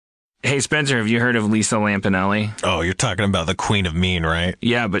Hey, Spencer, have you heard of Lisa Lampanelli? Oh, you're talking about the Queen of Mean, right?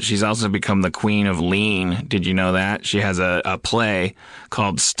 Yeah, but she's also become the Queen of Lean. Did you know that? She has a play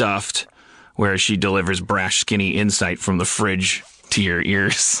called Stuffed, where she delivers brash, skinny insight from the fridge to your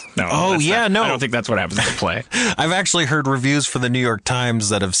ears. No, oh, yeah, no. I don't think that's what happens in the play. I've actually heard reviews for the New York Times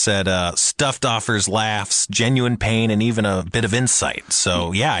that have said Stuffed offers laughs, genuine pain, and even a bit of insight.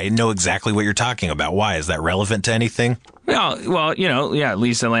 So, yeah, I know exactly what you're talking about. Why? Is that relevant to anything? Well,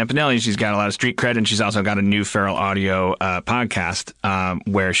 Lisa Lampanelli, she's got a lot of street cred, and she's also got a new Feral Audio podcast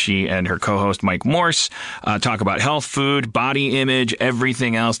where she and her co-host Mike Morse talk about health, food, body image,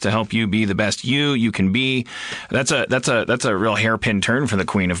 everything else to help you be the best you can be. That's a real hairpin turn for the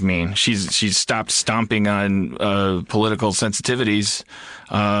Queen of Mean. She's stopped stomping on political sensitivities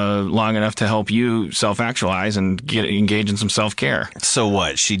long enough to help you self-actualize and engage in some self-care. So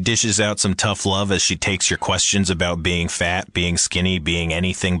what? She dishes out some tough love as she takes your questions about being fat, being skinny, being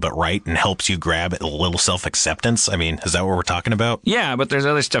anything but right, and helps you grab a little self-acceptance? I mean, is that what we're talking about? Yeah, but there's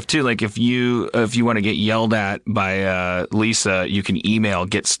other stuff too. Like if you want to get yelled at by Lisa, you can email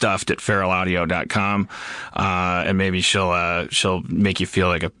getstuffed@feralaudio.com, and maybe she'll make you feel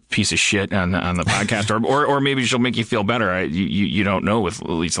like a piece of shit on the podcast, or maybe she'll make you feel better. You don't know with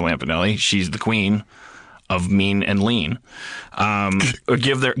Lisa Lampanelli. She's the queen of mean and lean.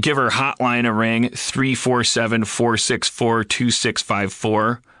 Give her hotline a ring,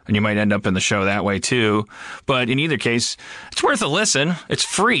 347-464-2654, and you might end up in the show that way too. But in either case, it's worth a listen. It's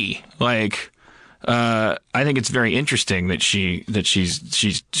free. I think it's very interesting that she's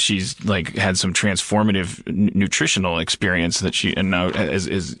like had some transformative nutritional experience that she and now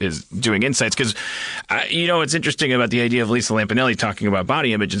is doing insights, because what's interesting about the idea of Lisa Lampanelli talking about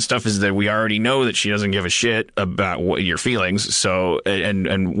body image and stuff is that we already know that she doesn't give a shit about what your feelings. So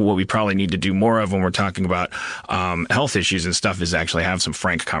and what we probably need to do more of when we're talking about health issues and stuff is actually have some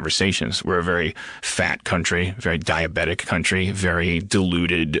frank conversations. We're a very fat country, very diabetic country, very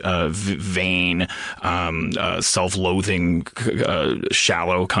deluded, vain, self-loathing,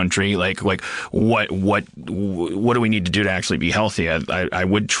 shallow country. Like what do we need to do to actually be healthy? I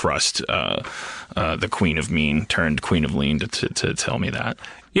would trust the Queen of Mean turned Queen of Lean to tell me that.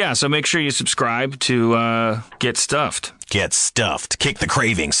 Yeah, so make sure you subscribe to Get Stuffed. Get Stuffed. Kick the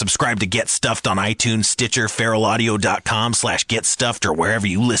craving. Subscribe to Get Stuffed on iTunes, Stitcher, feralaudio.com/getstuffed, or wherever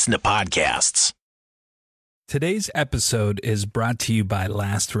you listen to podcasts. Today's episode is brought to you by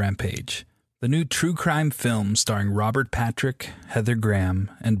Last Rampage, the new true crime film starring Robert Patrick, Heather Graham,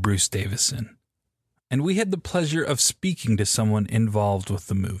 and Bruce Davison. And we had the pleasure of speaking to someone involved with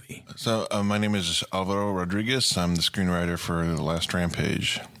the movie. So, my name is Alvaro Rodriguez. I'm the screenwriter for The Last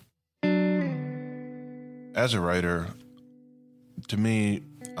Rampage. As a writer, to me,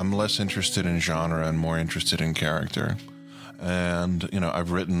 I'm less interested in genre and more interested in character. And,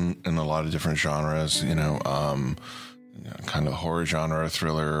 I've written in a lot of different genres, kind of horror genre,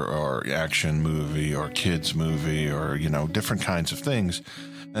 thriller, or action movie, or kids movie, or, different kinds of things.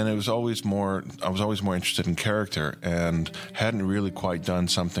 And I was always more interested in character, and hadn't really quite done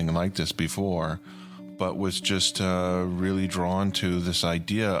something like this before, but was just really drawn to this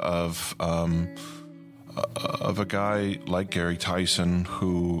idea of a guy like Gary Tyson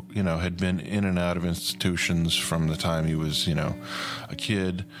who, had been in and out of institutions from the time he was, a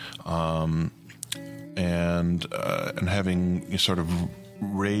kid, and having sort of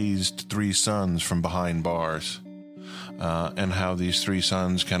raised three sons from behind bars, and how these three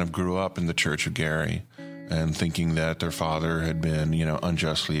sons kind of grew up in the Church of Gary, and thinking that their father had been,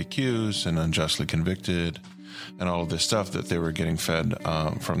 unjustly accused and unjustly convicted, and all of this stuff that they were getting fed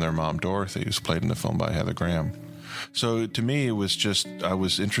from their mom, Dorothy, who's played in the film by Heather Graham. So to me, it was just, I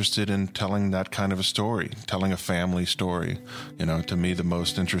was interested in telling that kind of a story, telling a family story. To me, the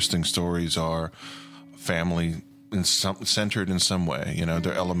most interesting stories are family centered in some way.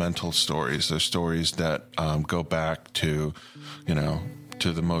 They're elemental stories. They're stories that go back to,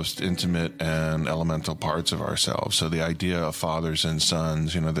 to the most intimate and elemental parts of ourselves. So the idea of fathers and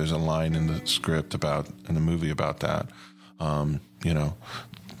sons, there's a line in the script in the movie about that,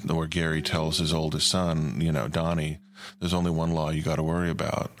 where Gary tells his oldest son, Donnie, there's only one law you got to worry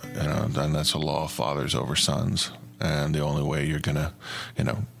about, and that's a law of fathers over sons. And the only way you're going to,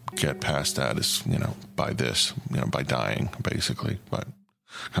 get past that is, by this, by dying, basically. But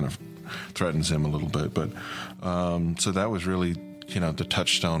kind of threatens him a little bit. But so that was really, the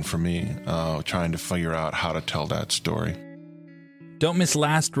touchstone for me, trying to figure out how to tell that story. Don't miss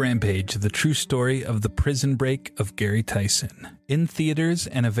Last Rampage, the true story of the prison break of Gary Tyson. In theaters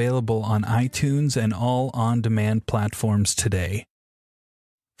and available on iTunes and all on-demand platforms today.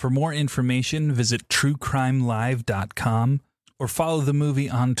 For more information, visit truecrimelive.com or follow the movie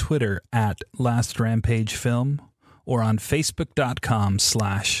on Twitter at Last Rampage Film or on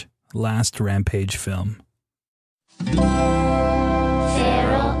Facebook.com/Last Rampage Film. Feral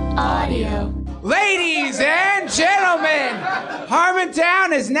Audio. Ladies and gentlemen,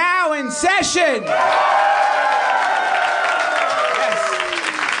 Harmontown is now in session.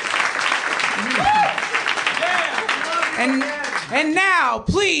 And now,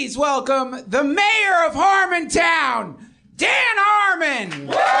 please welcome the mayor of Harmontown, Dan Harmon.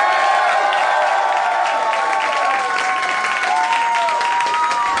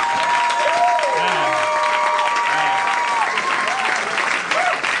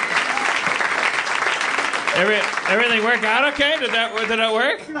 Everything work out okay? Did that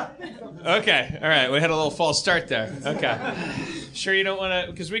work? Okay, all right. We had a little false start there. Okay. Sure you don't want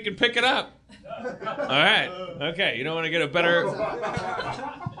to, because we can pick it up. All right. Okay, you don't want to get a better... All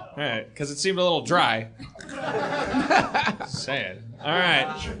right, because it seemed a little dry. Say it. All right.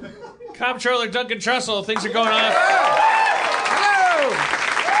 Comptroller Duncan Trussell, things are going off. Hello.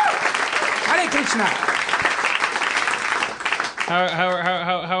 Hare Krishna.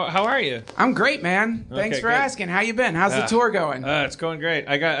 How are you? I'm great, man. Thanks for asking. How you been? How's the tour going? It's going great.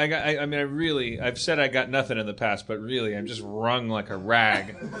 I've said I got nothing in the past, but really, I'm just wrung like a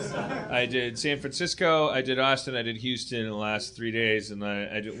rag. I did San Francisco, I did Austin, I did Houston in the last 3 days, and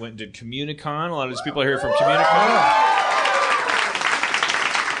I went and did Communicon. A lot of these people are here from Communicon.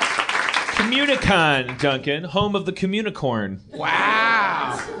 Communicon, Duncan, home of the Communicorn.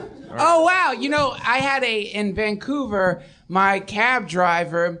 Wow. Oh, wow. You know, I had in Vancouver, my cab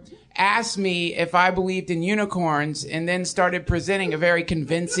driver asked me if I believed in unicorns and then started presenting a very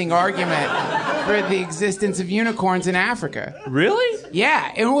convincing argument for the existence of unicorns in Africa. Really?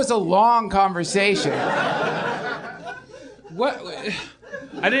 Yeah, it was a long conversation. What?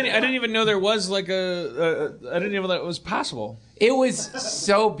 I didn't even know there was like I didn't even know that it was possible. It was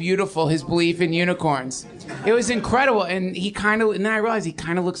so beautiful, his belief in unicorns. It was incredible, and then I realized he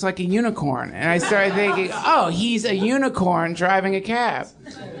kind of looks like a unicorn, and I started thinking, oh, he's a unicorn driving a cab.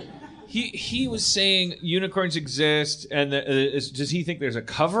 He was saying unicorns exist, and does he think there's a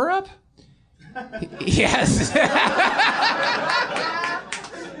cover-up? Yes.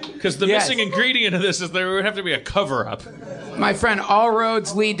 Because the missing ingredient of this is there would have to be a cover-up. My friend, all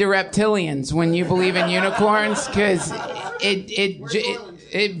roads lead to reptilians when you believe in unicorns, because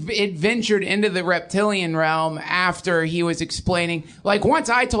it ventured into the reptilian realm after he was explaining. Like, once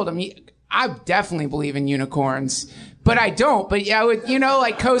I told him, I definitely believe in unicorns, but I don't. But yeah,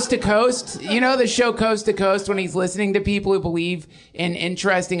 like Coast to Coast, the show Coast to Coast, when he's listening to people who believe in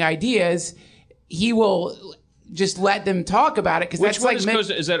interesting ideas, he will just let them talk about it. Because which one is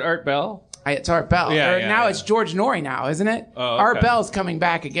Coast? Is that Art Bell? It's Art Bell. Now it's George Norrie now, isn't it? Oh, okay. Art Bell's coming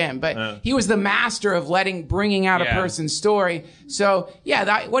back again, but he was the master of bringing out a person's story. So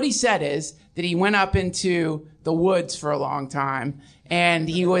what he said is that he went up into the woods for a long time, and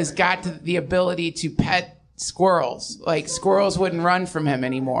he got the ability to pet squirrels. Like, squirrels wouldn't run from him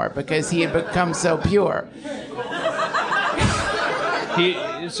anymore because he had become so pure.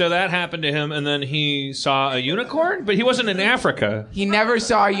 So that happened to him, and then he saw a unicorn? But he wasn't in Africa. He never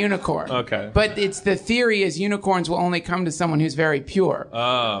saw a unicorn. Okay. But the theory is unicorns will only come to someone who's very pure.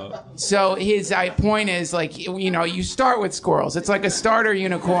 Oh. So his point is, like, you start with squirrels. It's like a starter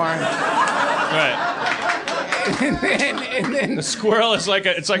unicorn. Right. and then the squirrel is like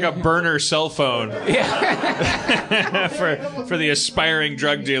a burner cell phone. Yeah. for the aspiring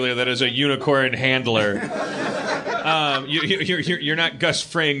drug dealer that is a unicorn handler. You're not Gus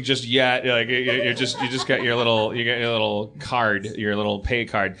Fring just yet. Like you just got your little card, your little pay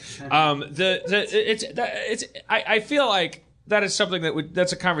card. I feel like that is something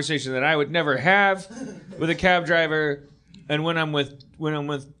that's a conversation that I would never have with a cab driver. And when I'm with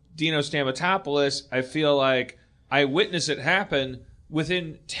Dino Stamatopoulos, I feel like I witness it happen.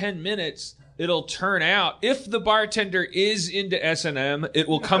 Within 10 minutes, it'll turn out. If the bartender is into S&M, it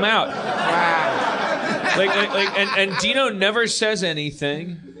will come out. Wow. And Dino never says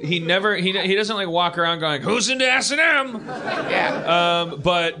anything. He doesn't walk around going, "Who's into S&M?" Yeah.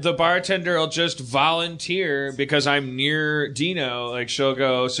 But the bartender will just volunteer because I'm near Dino. Like, she'll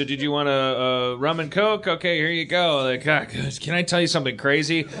go, "So did you want a rum and coke? Okay, here you go." Like, can I tell you something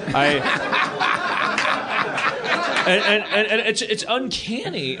crazy? And it's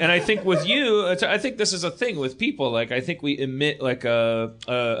uncanny, and I think with you, I think this is a thing with people. Like, I think we emit like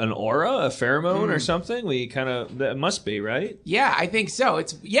an aura, a pheromone or something. We that must be right. Yeah, I think so.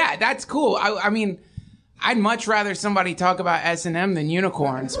 That's cool. I mean, I'd much rather somebody talk about S&M than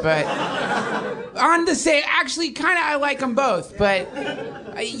unicorns, but on the same, actually, kind of I like them both. But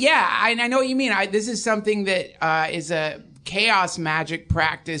I know what you mean. This is something that is a chaos magic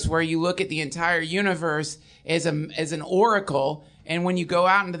practice where you look at the entire universe as an oracle, and when you go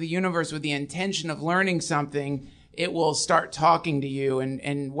out into the universe with the intention of learning something, it will start talking to you,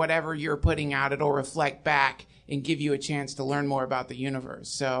 and whatever you're putting out, it'll reflect back and give you a chance to learn more about the universe.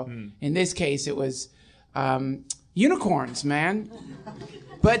 So in this case, it was unicorns, man.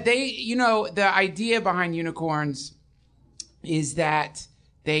 But the idea behind unicorns is that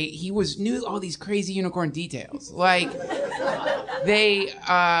he knew all these crazy unicorn details. Like they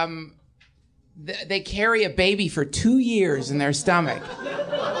carry a baby for 2 years in their stomach.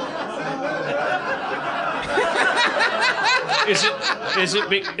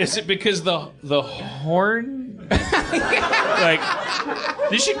 Is it because the horn? Like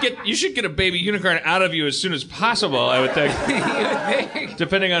you should get a baby unicorn out of you as soon as possible, I would think.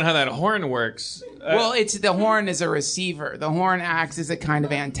 Depending on how that horn works. Well, the horn is a receiver. The horn acts as a kind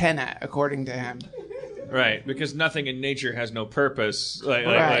of antenna, according to him. Right, because nothing in nature has no purpose.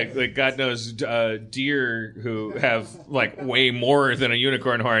 Like God knows, deer who have like way more than a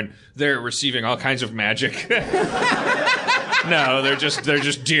unicorn horn, they're receiving all kinds of magic. No, they're just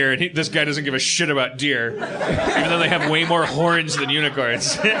deer. And this guy doesn't give a shit about deer, even though they have way more horns than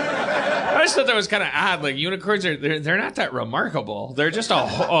unicorns. I just thought that was kind of odd. Like unicorns they're not that remarkable. They're just a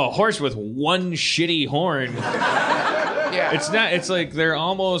horse with one shitty horn. Yeah. It's like they're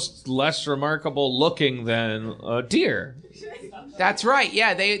almost less remarkable looking than a deer. That's right.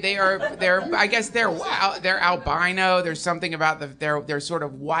 Yeah, they're I guess they're albino. There's something about they're sort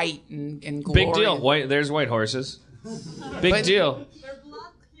of white and glorious. Big deal. There's white horses. Big deal. Their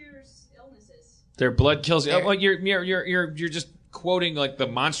blood cures illnesses. Their blood kills. Well, you're just quoting like the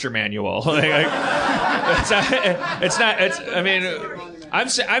Monster Manual.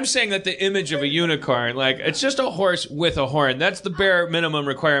 I'm saying that the image of a unicorn, like it's just a horse with a horn. That's the bare minimum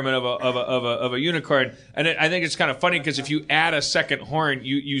requirement of a unicorn. And I think it's kind of funny because if you add a second horn,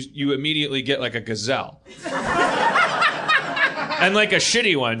 you immediately get like a gazelle. And like a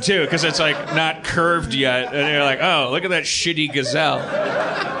shitty one too, because it's like not curved yet, and you're like, oh, look at that shitty gazelle.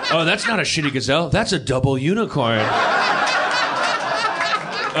 Oh, that's not a shitty gazelle. That's a double unicorn.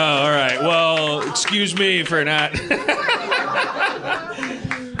 Oh, all right. Well, excuse me for not.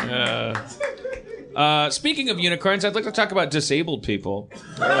 Speaking of unicorns, I'd like to talk about disabled people.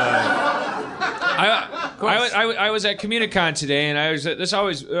 I was at Communicon today, and I was this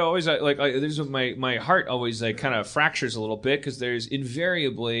always this is my heart always like kind of fractures a little bit because there's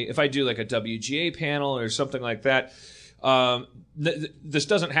invariably, if I do like a WGA panel or something like that, this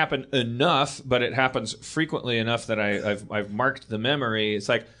doesn't happen enough, but it happens frequently enough that I've marked the memory. It's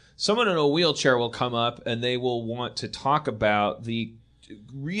like someone in a wheelchair will come up and they will want to talk about the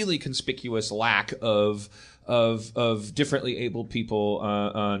really conspicuous lack of differently abled people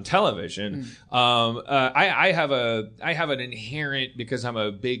on television. I have an inherent, because I'm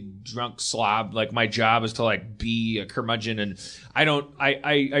a big drunk slob, like my job is to like be a curmudgeon, and I'm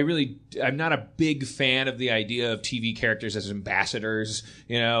not a big fan of the idea of TV characters as ambassadors,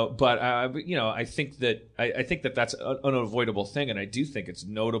 but I think that that's an unavoidable thing, and I do think it's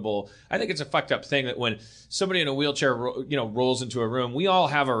notable. I think it's a fucked up thing that when somebody in a wheelchair rolls into a room, we all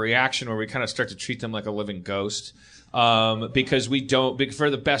have a reaction where we kind of start to treat them like a living ghost. Because we don't, for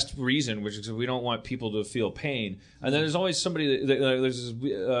the best reason, which is we don't want people to feel pain. And then there's always somebody, there's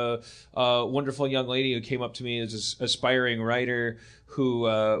this wonderful young lady who came up to me as an aspiring writer who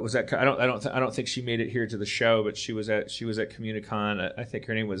was at, I don't think she made it here to the show, but she was at Communicon. I think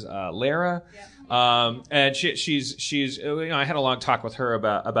her name was Lara. Yeah. And she's I had a long talk with her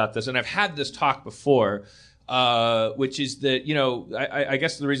about this, and I've had this talk before, which is that, I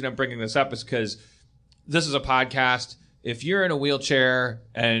guess the reason I'm bringing this up is because this is a podcast. If you're in a wheelchair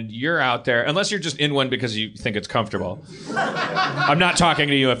and you're out there, unless you're just in one because you think it's comfortable, I'm not talking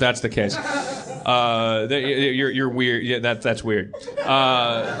to you if that's the case. You're weird. Yeah, that's weird.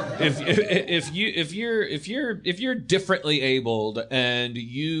 If you're differently abled and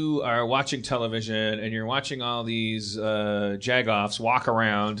you are watching television and you're watching all these jagoffs walk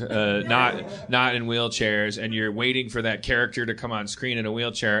around, not in wheelchairs, and you're waiting for that character to come on screen in a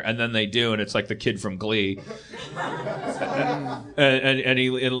wheelchair, and then they do, and it's like the kid from Glee, and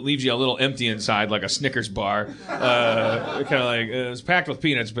it leaves you a little empty inside, like a Snickers bar, kind of like it was packed with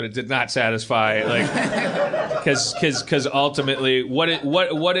peanuts, but it did not satisfy. right? Like, because ultimately, what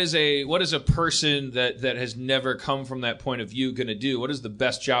is a person that has never come from that point of view going to do? What is the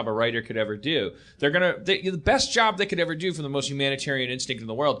best job a writer could ever do? The best job they could ever do from the most humanitarian instinct in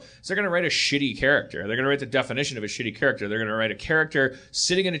the world is they're going to write a shitty character. They're going to write the definition of a shitty character. They're going to write a character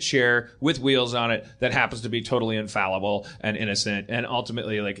sitting in a chair with wheels on it that happens to be totally infallible and innocent, and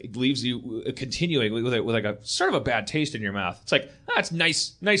ultimately like it leaves you continuing with like a sort of a bad taste in your mouth. It's like, it's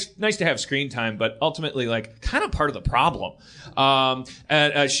nice to have screen time, but ultimately like kind of part of the problem.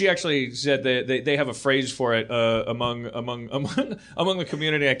 And she actually said that they have a phrase for it among the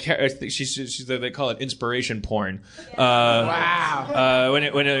community. I think she said they call it inspiration porn. Wow. When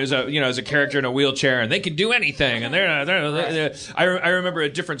it was as a character in a wheelchair and they can do anything, and they're I remember a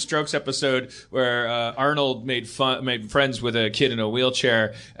Different Strokes episode where Arnold made friends with a kid in a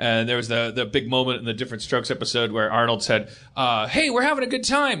wheelchair, and there was the big moment in the Different Strokes episode where Arnold said, "Hey, we're having a good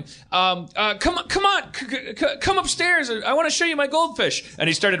time. Come upstairs. I want to show you my goldfish." And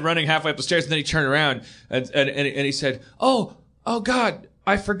he started running halfway up the stairs, and then he turned around and he said, "Oh God,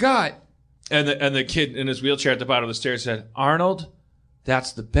 I forgot." And the kid in his wheelchair at the bottom of the stairs said, "Arnold,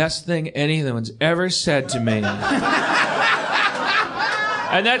 that's the best thing anyone's ever said to me."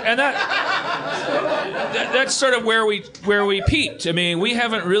 And that's sort of where we peaked. I mean, we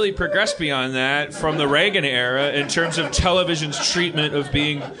haven't really progressed beyond that from the Reagan era in terms of television's treatment of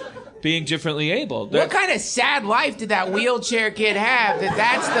being differently abled. What kind of sad life did that wheelchair kid have?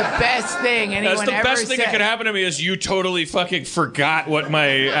 That's the best thing anyone ever said. That's the best thing that could happen to me is you totally fucking forgot what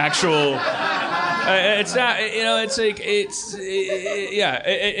my actual. It's not, it's like,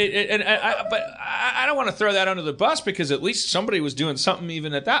 but I don't want to throw that under the bus because at least somebody was doing something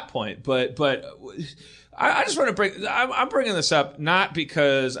even at that point. But I just want to I'm bringing this up not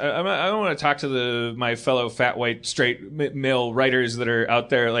because I don't want to talk to my fellow fat white straight male writers that are out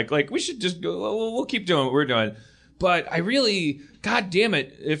there like we should just go, we'll keep doing what we're doing. But I really, God damn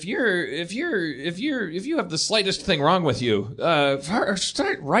it, if you have the slightest thing wrong with you,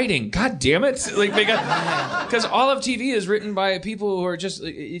 start writing. God damn it, like because all of TV is written by people who are just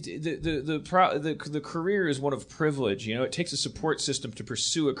the career is one of privilege. It takes a support system to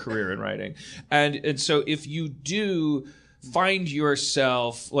pursue a career in writing, and so if you do find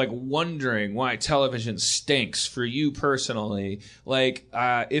yourself like wondering why television stinks for you personally, like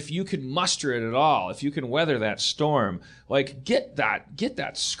if you can muster it at all, if you can weather that storm, like get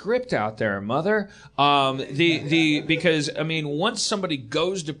that script out there, mother. Because I mean, once somebody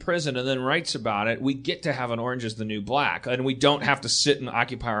goes to prison and then writes about it, we get to have an Orange is the New Black, and we don't have to sit and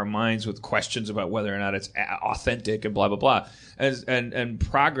occupy our minds with questions about whether or not it's authentic and blah blah blah. And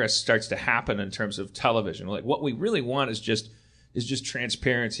progress starts to happen in terms of television. Like what we really want is just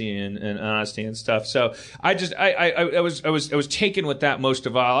transparency and honesty and stuff. So I was taken with that most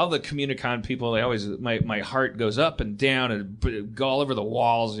of all. All the Communicon people, they always my heart goes up and down and go all over the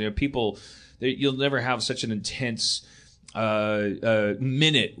walls. People, you'll never have such an intense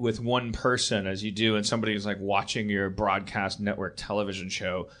minute with one person as you do, and somebody who's like watching your broadcast network television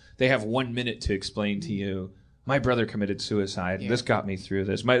show. They have 1 minute to explain to you, my brother committed suicide. Yeah. This got me through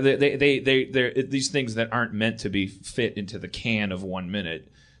this. They're these things that aren't meant to be fit into the can of 1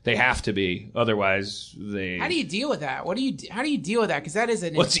 minute. They have to be, otherwise they. How do you deal with that? How do you deal with that? Because that is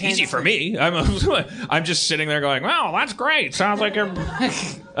an. Well, it's easy for me. I'm just sitting there going, "Wow, that's great. Sounds like you're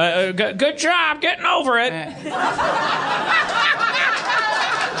good job getting over it.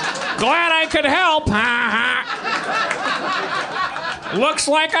 Glad I could help. Looks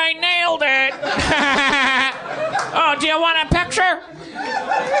like I nailed it." Oh, do you want a picture?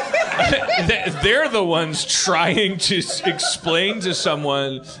 They're the ones trying to explain to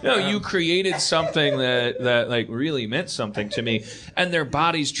someone, you created something that like really meant something to me, and their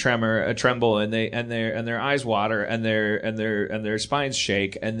bodies tremble, and their eyes water, and their spines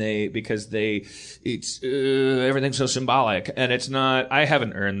shake, and it's everything's so symbolic, and it's not. I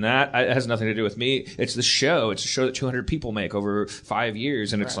haven't earned that. It has nothing to do with me. It's the show. It's a show that 200 people make over 5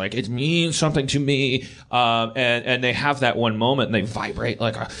 years, and it's like it means something to me. And they have that one moment, and they vibrate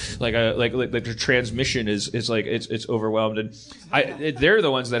like the transmission is like it's overwhelmed, and they're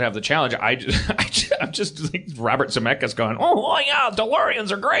the ones that have the challenge. I'm just like Robert Zemeckis going, oh yeah,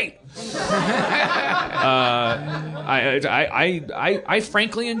 DeLoreans are great. I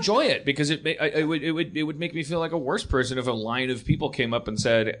frankly enjoy it because it would make me feel like a worse person if a line of people came up and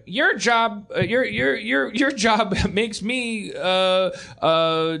said, your job makes me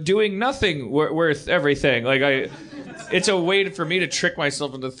doing nothing worth everything. Like it's a way for me to trick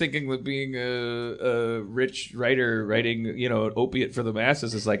myself into thinking that being a rich writer writing, an opiate for the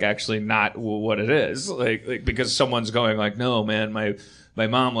masses is like actually not what it is. Like because someone's going like, no, man, my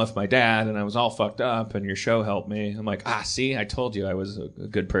mom left my dad, and I was all fucked up, and your show helped me. I'm like, see, I told you I was a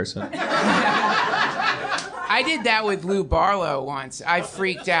good person. I did that with Lou Barlow once. I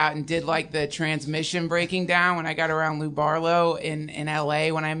freaked out and did like the transmission breaking down when I got around Lou Barlow in LA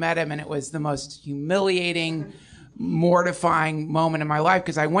when I met him, and it was the most humiliating, mortifying moment in my life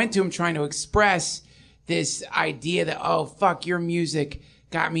because I went to him trying to express this idea that, oh, fuck, your music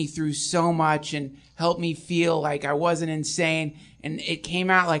got me through so much and helped me feel like I wasn't insane. And it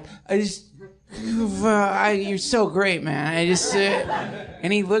came out like, you're so great, man.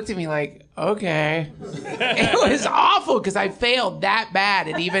 And he looked at me like, okay. It was awful because I failed that bad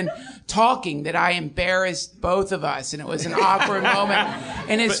at even talking that I embarrassed both of us, and it was an awkward moment.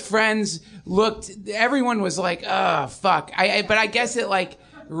 And his friends everyone was like, oh, fuck. But I guess it like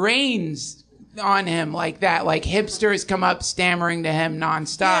rains on him like that, like hipsters come up stammering to him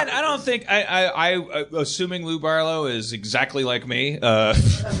nonstop. Yeah, I don't think I assuming Lou Barlow is exactly like me.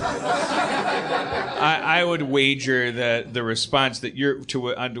 I would wager that the response that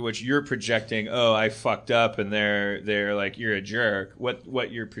onto which you're projecting, oh, I fucked up, and they're like, you're a jerk.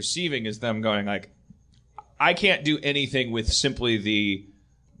 What you're perceiving is them going like, I can't do anything with simply the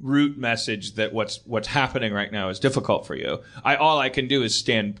root message that what's happening right now is difficult for you. All I can do is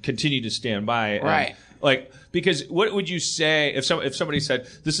continue to stand by. Right. Like, because what would you say if somebody said,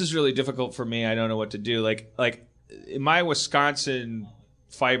 this is really difficult for me, I don't know what to do. Like my Wisconsin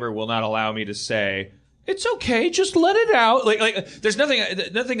fiber will not allow me to say, it's okay, just let it out. Like there's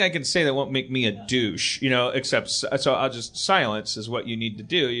nothing I can say that won't make me a douche, except, so I'll just, silence is what you need to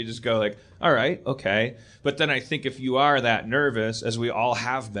do. You just go like, all right, okay. But then I think if you are that nervous, as we all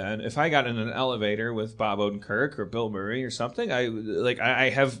have been, if I got in an elevator with Bob Odenkirk or Bill Murray or something, I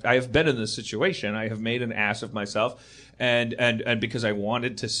have been in this situation. I have made an ass of myself, and because I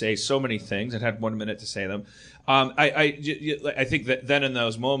wanted to say so many things and had 1 minute to say them, I think that then in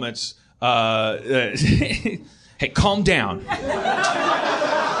those moments, hey, calm down. All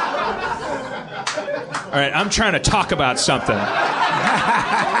right, I'm trying to talk about something.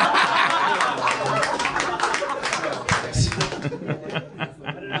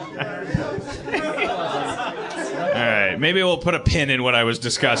 All right, maybe we'll put a pin in what I was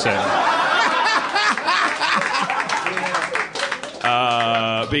discussing.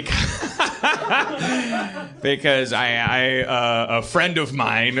 Because a friend of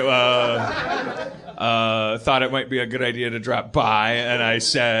mine thought it might be a good idea to drop by, and I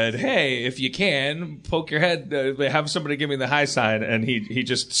said, hey, if you can, poke your head, have somebody give me the high sign, and he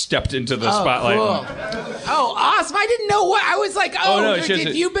just stepped into the spotlight. Cool. Oh, awesome. I didn't know what. I was like, no,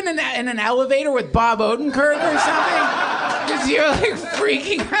 did you been in an elevator with Bob Odenkirk or something? Because you're like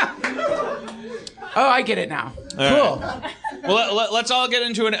freaking out. Oh, I get it now. Cool. Right. Well, let's all get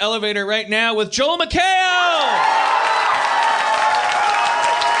into an elevator right now with Joel McHale.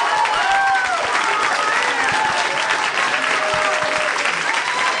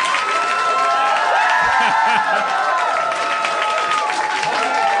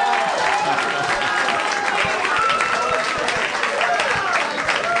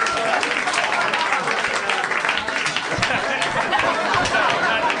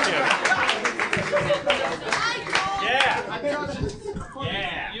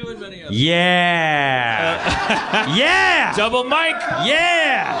 Yeah. Yeah. Double mic.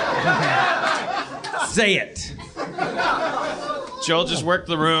 Yeah. Say it. Joel just worked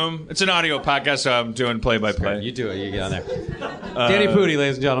the room. It's an audio podcast, so I'm doing play-by-play. You do it. You get on there. Danny Pooty,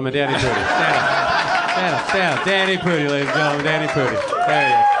 ladies and gentlemen. Danny Pooty. Stand up. Stand up. Stand up. Danny Pooty, ladies and gentlemen. Danny Pooty. There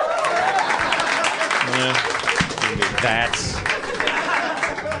you go. That's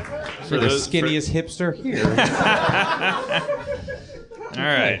for the skinniest hipster here. All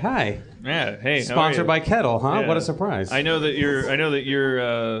right. Hi. Yeah. Hey. Sponsored by Kettle, huh? Yeah. What a surprise. I know that you're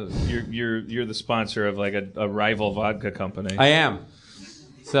the sponsor of like a rival vodka company. I am.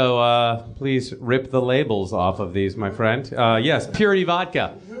 So please rip the labels off of these, my friend. Yes, Purity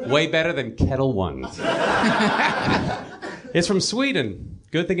Vodka. Way better than Kettle ones. It's from Sweden.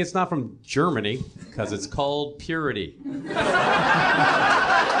 Good thing it's not from Germany, because it's called Purity.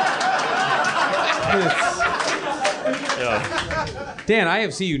 Dan, I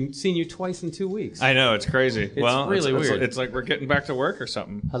have seen you twice in 2 weeks. I know, it's crazy. It's really weird. It's like we're getting back to work or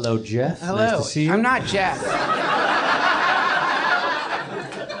something. Hello, Jeff. Hello. Nice to see you. I'm not Jeff.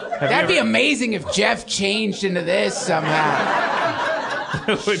 That'd be amazing if Jeff changed into this somehow.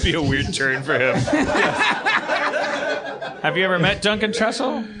 It would be a weird turn for him. Have you ever met Duncan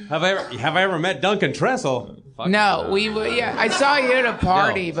Trussell? Have I ever met Duncan Trussell? No, I saw you at a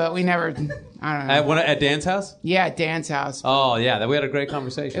party, but we never. I don't know. At Dan's house? Yeah, at Dan's house. Oh yeah, we had a great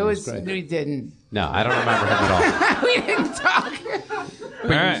conversation. It was great. we didn't. No, I don't remember him at all. We didn't talk.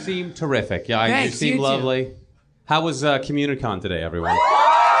 but All you right. seem terrific. Yeah, Thanks, you seem you too. lovely. How was CommuniCon today, everyone? Yeah.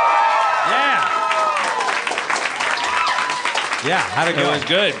 Yeah, how'd it It go? was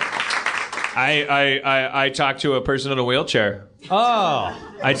good. I talked to a person in a wheelchair. Oh,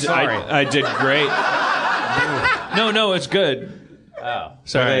 sorry. I did great. No, it's good. Oh,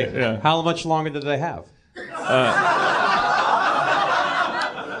 Sorry. So yeah. How much longer did they have?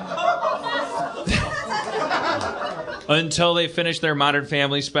 Until they finish their Modern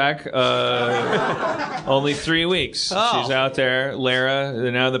Family spec, only 3 weeks. Oh. She's out there, Lara.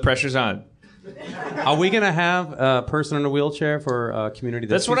 Now the pressure's on. Are we gonna have a person in a wheelchair for Community?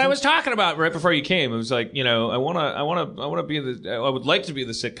 That's what I was talking about right before you came. It was like, I want to be I would like to be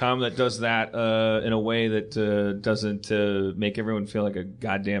the sitcom that does that in a way that doesn't make everyone feel like a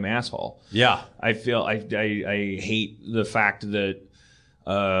goddamn asshole. Yeah. I feel I hate the fact that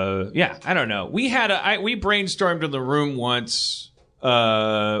I don't know. We brainstormed in the room once.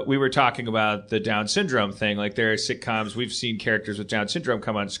 We were talking about the Down syndrome thing. Like, there are sitcoms, we've seen characters with Down syndrome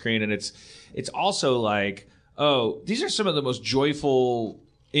come on screen, and it's also like, oh, these are some of the most joyful,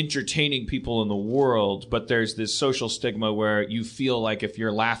 entertaining people in the world, but there's this social stigma where you feel like if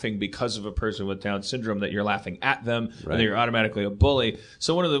you're laughing because of a person with Down syndrome, that you're laughing at them, and that you're automatically a bully.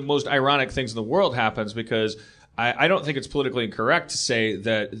 So one of the most ironic things in the world happens, because I don't think it's politically incorrect to say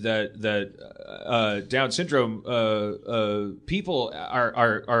that Down syndrome people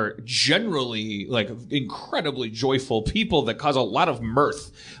are generally like incredibly joyful people that cause a lot of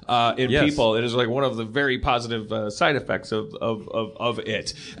mirth in people. It is like one of the very positive side effects of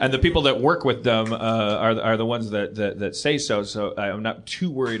it, and the people that work with them are the ones that say so. So I'm not too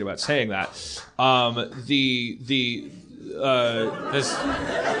worried about saying that.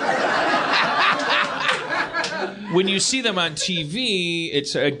 When you see them on TV,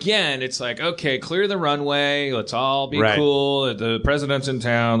 it's like, okay, clear the runway. Let's all be cool. The president's in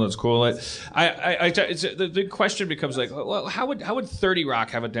town. Let's cool it. The question becomes like, well, how would 30 Rock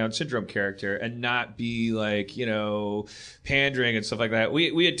have a Down syndrome character and not be like, pandering and stuff like that?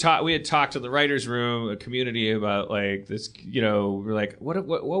 We had talked in the writers' room, a community, about like this. We're like, what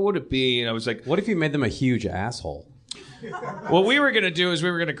would it be? And I was like, what if you made them a huge asshole? What we were going to do is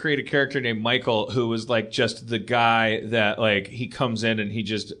we were going to create a character named Michael, who was like just the guy that like he comes in and he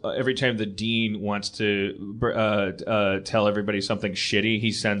just every time the dean wants to tell everybody something shitty,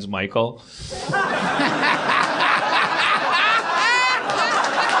 he sends Michael.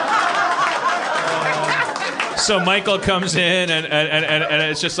 So Michael comes in and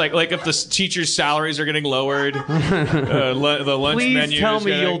it's just like if the teachers' salaries are getting lowered, the lunch Please menu. Tell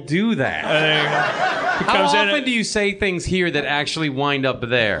me you'll do that. How often do you say things here that actually wind up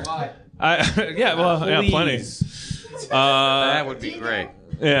there? Plenty. That would be great.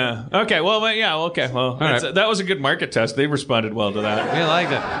 Yeah. Okay. Well. Yeah. Okay. Well, right. That was a good market test. They responded well to that. We like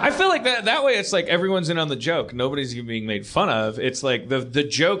that. I feel like that way. It's like everyone's in on the joke. Nobody's even being made fun of. It's like the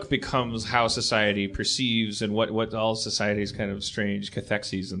joke becomes how society perceives and what all society's kind of strange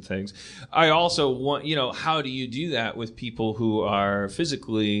cathexes and things. I also want how do you do that with people who are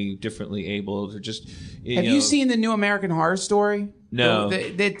physically differently able, or just Have you seen the new American Horror Story? No.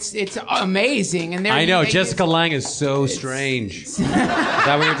 It's amazing, and I know Jessica Lange is so strange. Is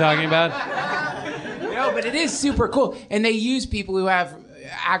that what you're talking about? No, but it is super cool, and they use people who have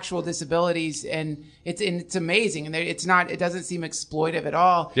actual disabilities, and it's amazing, and it doesn't seem exploitive at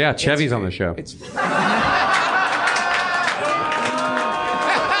all. Yeah, Chevy's on the show.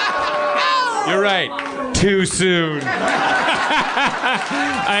 You're right. Too soon.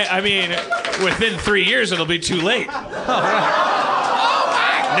 I mean, within 3 years, it'll be too late.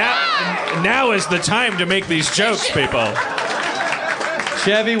 Now is the time to make these jokes, people.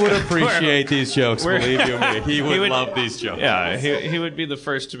 Chevy would appreciate these jokes, believe you me. He would love these jokes. Yeah, he would be the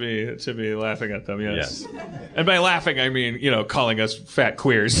first to be laughing at them, yes. And by laughing, I mean, calling us fat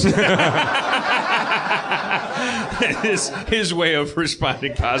queers. his way of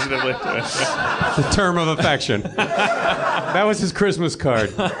responding positively to it. The term of affection. That was his Christmas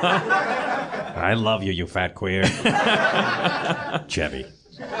card. I love you, you fat queer. Chevy.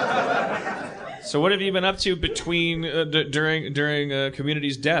 So what have you been up to between during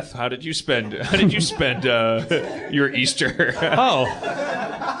Community's death? How did you spend your Easter? Well,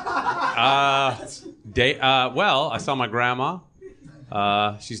 I saw my grandma.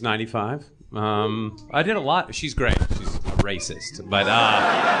 She's 95. I did a lot. She's great. She's a racist, but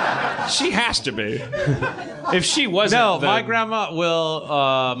she has to be. If she wasn't, no, my grandma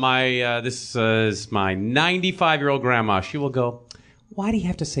will. This is my 95-year-old grandma. She will go, why do you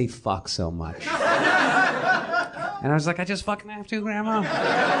have to say fuck so much? And I was like, I just fucking have to, Grandma.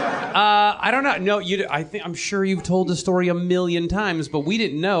 I don't know. No, I'm sure you've told the story a million times, but we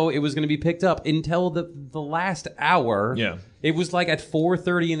didn't know it was going to be picked up until the last hour. Yeah. It was like at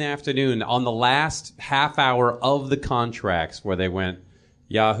 4:30 in the afternoon on the last half hour of the contracts where they went,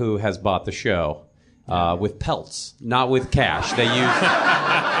 Yahoo has bought the show with pelts, not with cash. They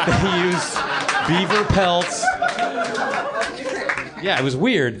used beaver pelts. Yeah, it was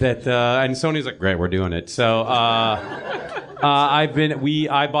weird that, and Sony's like, great, we're doing it. So, I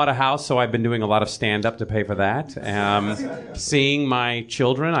bought a house, so I've been doing a lot of stand-up to pay for that. Seeing my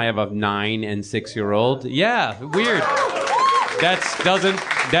children, I have a 9 and 6-year-old. Yeah, weird. That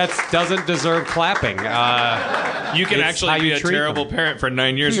doesn't deserve clapping. You can actually be a terrible parent for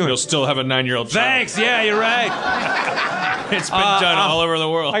 9 years and you'll still have a 9-year-old child. Thanks, yeah, you're right. It's been done all over the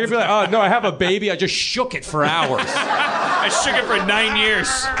world. I could be like, oh, no, I have a baby. I just shook it for hours. I shook it for 9 years.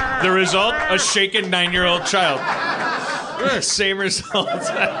 The result, a shaken 9-year-old child. Same result.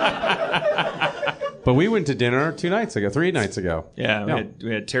 But we went to dinner 3 nights ago. Yeah,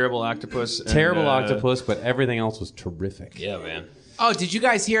 we had terrible octopus. Terrible octopus, but everything else was terrific. Yeah, man. Oh, did you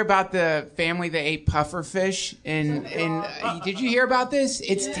guys hear about the family that ate puffer fish? Did you hear about this?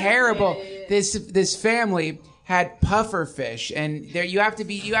 It's terrible. This family had puffer fish, and you have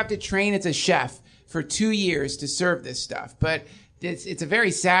to train as a chef for 2 years to serve this stuff. But it's a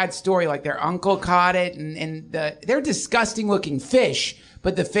very sad story. Like their uncle caught it, and they're disgusting looking fish.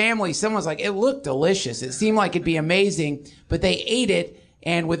 But the family, someone's like, it looked delicious. It seemed like it'd be amazing. But they ate it,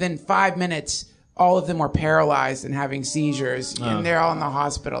 and within 5 minutes, all of them were paralyzed and having seizures, and they're all in the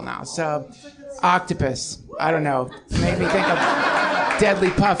hospital now. So, octopus, I don't know, made me think of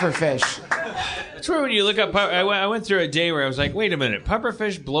deadly puffer fish. It's where when you look up, I went through a day where I was like, wait a minute,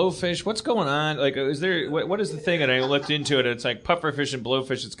 pufferfish, blowfish, what's going on? Like, is there, what is the thing? And I looked into it, and it's like pufferfish and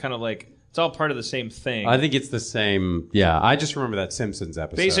blowfish, it's kind of like, it's all part of the same thing. I think it's the same. Yeah, I just remember that Simpsons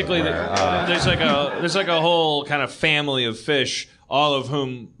episode. Basically, there's like a whole kind of family of fish, all of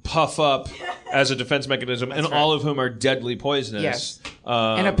whom puff up as a defense mechanism, and all of whom are deadly poisonous. Yes.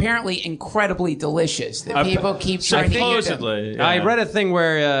 And apparently incredibly delicious. That people keep trying to eat them. Yeah. I read a thing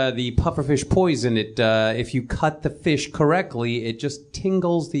where the pufferfish poison, if you cut the fish correctly, it just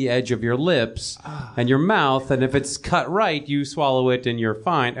tingles the edge of your lips and your mouth, and if it's cut right, you swallow it and you're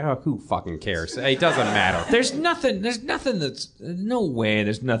fine. Oh, who fucking cares? It doesn't matter. There's nothing that's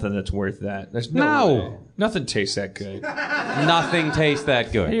worth that. There's no way. Nothing tastes that good. Nothing tastes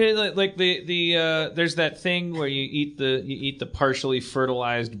that good. Yeah, like there's that thing where you eat the partially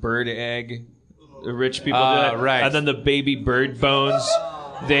fertilized bird egg. The rich people do that, right? And then the baby bird bones.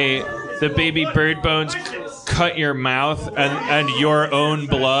 The baby bird bones cut your mouth, and your own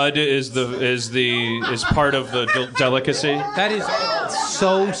blood is part of the delicacy. That is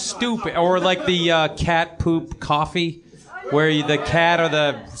so stupid. Or like the cat poop coffee, where the cat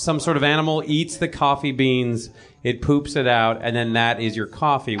or some sort of animal eats the coffee beans, it poops it out, and then that is your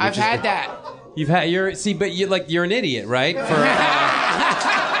coffee. I've had that. You've had but you're an idiot, right?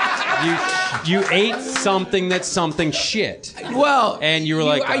 You ate something that's something shit. Well, and you were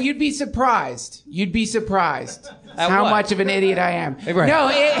like, you'd be surprised. You'd be surprised how what? much of an idiot I am. Right.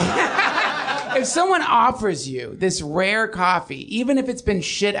 No, if someone offers you this rare coffee, even if it's been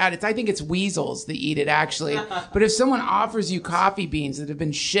shit out, I think it's weasels that eat it actually. But if someone offers you coffee beans that have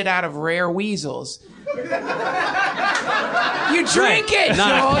been shit out of rare weasels, you drink it,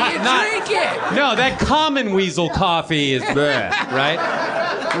 Joel. Drink it. No, that common weasel coffee is bleh, right?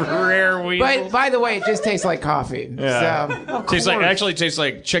 Rare weasel. But by the way, it just tastes like coffee. Yeah. So, tastes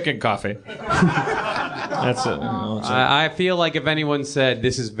like chicken coffee. That's it. I feel like if anyone said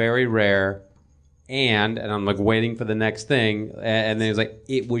this is very rare, and I'm like waiting for the next thing, and then it's like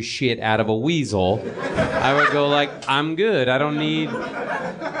it was shit out of a weasel, I would go like, I'm good. I don't need.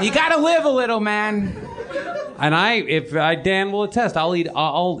 You gotta live a little, man. And Dan will attest, I'll eat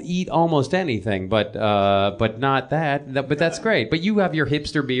almost anything, but not that. But that's great. But you have your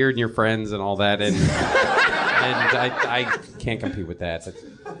hipster beard and your friends and all that, and I can't compete with that.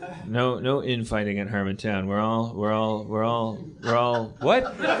 No infighting in Harmontown. We're all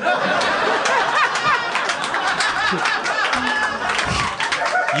what?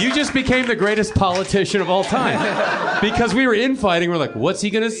 You just became the greatest politician of all time because we were infighting. We're like, what's he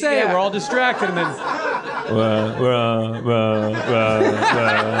gonna say? Yeah. We're all distracted, and then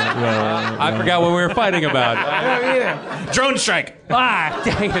I forgot what we were fighting about. Drone strike.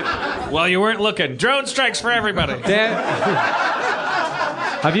 Dang it! Well, you weren't looking. Drone strikes for everybody.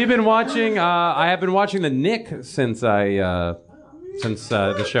 Have you been watching? I have been watching The Nick since the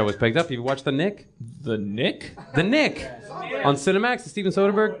show was picked up. Have you watched The Nick? The Nick? The Nick on Cinemax. Steven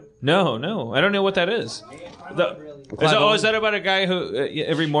Soderbergh. No, I don't know what that is. Is that about a guy who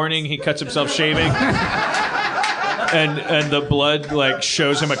every morning he cuts himself shaving, and the blood like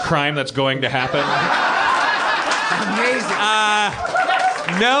shows him a crime that's going to happen? Amazing.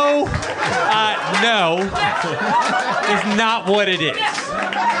 No, is not what it is.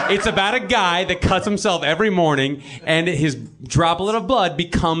 It's about a guy that cuts himself every morning, and his droplet of blood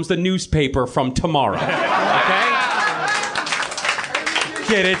becomes the newspaper from tomorrow. Okay?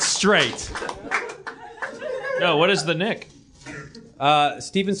 Get it straight. No, what is the Nick?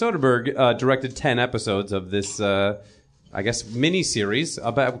 Steven Soderbergh directed 10 episodes of this, I guess, mini-series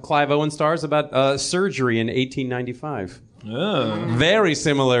about Clive Owen stars about surgery in 1895. Oh. Very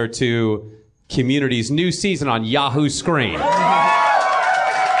similar to Community's new season on Yahoo Screen.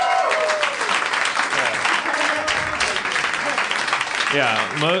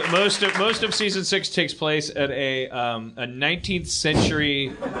 Yeah, most of season 6 takes place at a 19th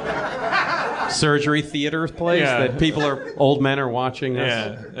century surgery theater place that old men are watching.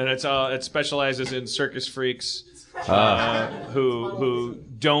 Yeah, and it specializes in circus freaks who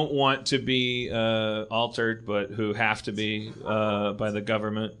don't want to be altered, but who have to be by the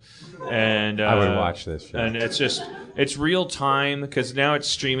government. And I would watch this show. And it's real time because now it's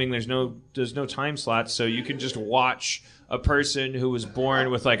streaming. There's no time slots, so you can just watch a person who was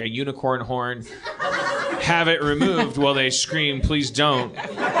born with like a unicorn horn have it removed while they scream, "Please don't."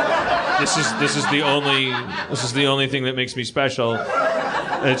 This is the only thing that makes me special.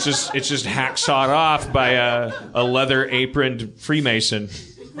 It's just hacksawed off by a leather aproned Freemason.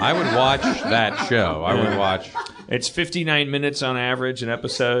 I would watch that show. I would watch. It's 59 minutes on average an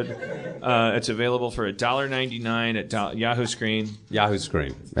episode. It's available for $1.99 at Yahoo Screen. Yahoo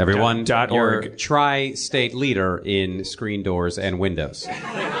Screen. Everyone, .org. your tri-state leader in screen doors and windows.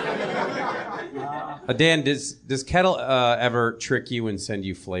 Dan, does Kettle ever trick you and send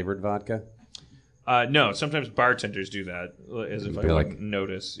you flavored vodka? No, sometimes bartenders do that, as if I wouldn't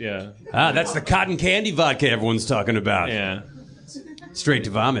notice. Yeah. That's the cotton candy vodka everyone's talking about. Yeah. Straight to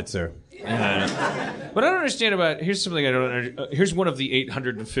vomit, sir. What I don't understand about here's here's one of the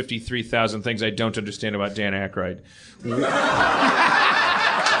 853,000 things I don't understand about Dan Aykroyd.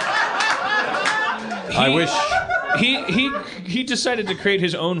 I wish he decided to create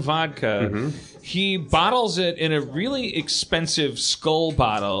his own vodka. Mm-hmm. He bottles it in a really expensive Skull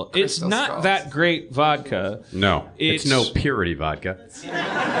bottle. Crystal it's not skulls. that great vodka. No, it's no purity vodka.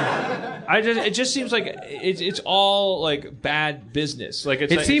 It just seems like it's all like bad business. Like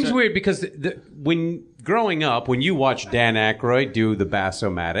It seems weird because when growing up, when you watch Dan Aykroyd do the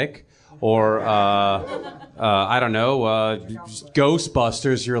Bass-O-Matic or I don't know,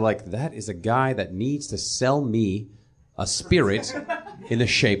 Ghostbusters, you're like, that is a guy that needs to sell me a spirit in the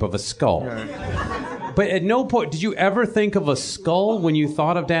shape of a skull. But at no point did you ever think of a skull when you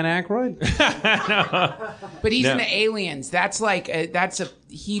thought of Dan Aykroyd? No. But he's into aliens. That's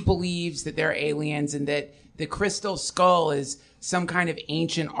he believes that they're aliens and that the crystal skull is some kind of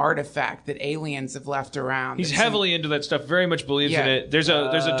ancient artifact that aliens have left around. He's heavily into that stuff. Very much believes in it. There's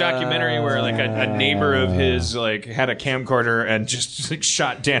a documentary where like a neighbor of his like had a camcorder and just like,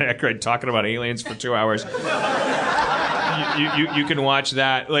 shot Dan Aykroyd talking about aliens for 2 hours. You can watch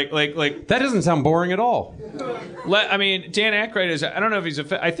that. Like that doesn't sound boring at all. I mean, Dan Aykroyd is. I don't know if he's.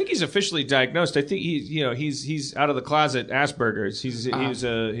 I think he's officially diagnosed. I think he's out of the closet. Asperger's. He's.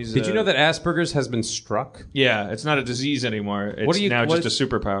 Did you know that Asperger's has been struck? Yeah, it's not a disease anymore. It's just a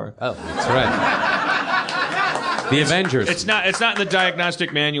superpower. Oh, that's right. The Avengers. It's not in the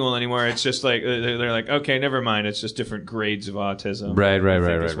diagnostic manual anymore. It's just like they're like, okay, never mind. It's just different grades of autism. Right.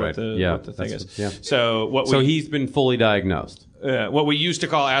 What the thing is. Yeah. So he's been fully diagnosed. What we used to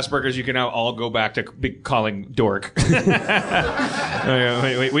call Asperger's, you can now all go back to calling dork. We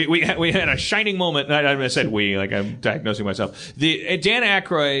had a shining moment. I said we, like I'm diagnosing myself. The Dan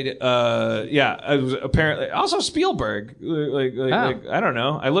Aykroyd, was apparently also Spielberg. Like I don't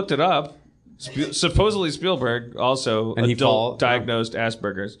know. I looked it up. Supposedly Spielberg also and adult diagnosed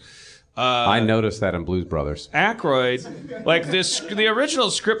Asperger's. I noticed that in Blues Brothers. Aykroyd, like the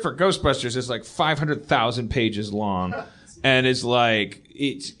original script for Ghostbusters is like 500,000 pages long. And it's like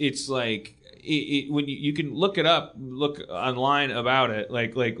it's like when you can look it up, look online about it.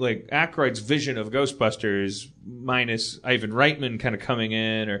 Like Aykroyd's vision of Ghostbusters minus Ivan Reitman kind of coming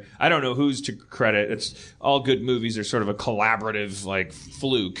in, or I don't know who's to credit. It's all good movies are sort of a collaborative like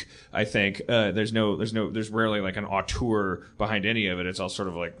fluke. I think there's rarely like an auteur behind any of it. It's all sort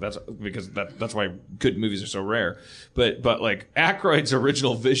of like that's why good movies are so rare. But like Aykroyd's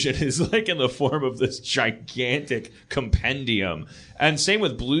original vision is like in the form of this gigantic compendium. And same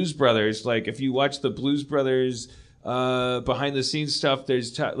with Blues Brothers. Like if you watch the Blues Brothers behind the scenes stuff,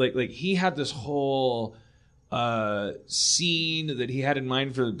 there's like he had this whole scene that he had in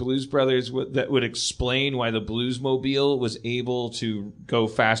mind for the Blues Brothers that would explain why the Bluesmobile was able to go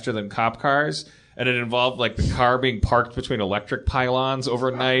faster than cop cars. And it involved like the car being parked between electric pylons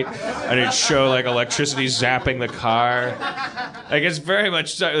overnight, and it'd show like electricity zapping the car. Like it's very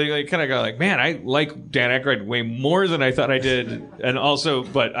much like kind of go like, man, I like Dan Aykroyd way more than I thought I did, and also,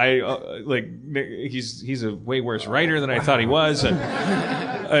 but I like he's a way worse writer than I thought he was. And,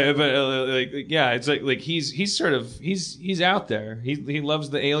 it's like he's out there. He loves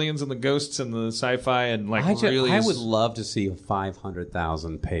the aliens and the ghosts and the sci-fi and like I would love to see a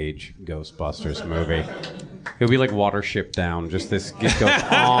 500,000 page Ghostbusters movie. It would be like Watership Down. Just this it goes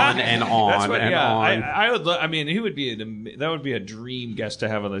on and on and on. I would. I mean, he would be that would be a dream guest to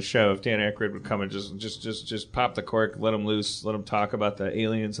have on the show if Dan Aykroyd would come and just pop the cork, let him loose, let him talk about the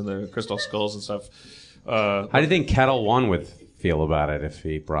aliens and the crystal skulls and stuff. How do you think Kettle One would feel about it if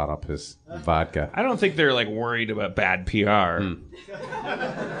he brought up his vodka? I don't think they're like worried about bad PR.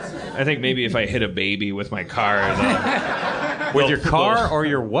 I think maybe if I hit a baby with my car, with your car or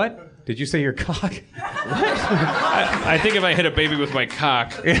your what? Did you say your cock? I think if I hit a baby with my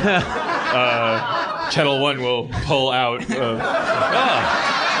cock, Channel One will pull out of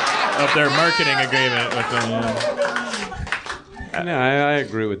their marketing agreement with them. Yeah, I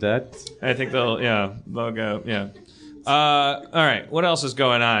agree with that. I think they'll go, yeah. All right, what else is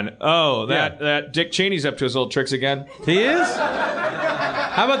going on? Oh, that Dick Cheney's up to his old tricks again. He is?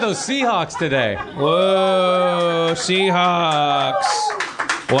 How about those Seahawks today? Whoa, Seahawks.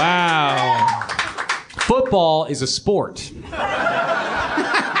 Wow. Football is a sport.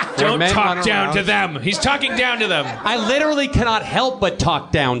 Don't talk down to them. He's talking down to them. I literally cannot help but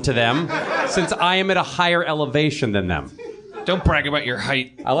talk down to them since I am at a higher elevation than them. Don't brag about your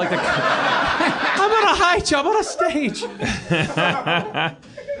height. I like to... I'm on a height. I'm on a stage.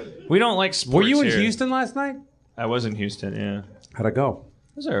 We don't like sports. Were you in here. Houston last night? I was in Houston, yeah. How'd it go?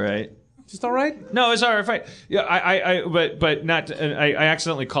 It was all right. Just all right? No, it's all right. Fine. Yeah, but not. I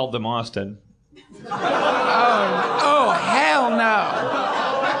accidentally called them Austin. Oh, hell no.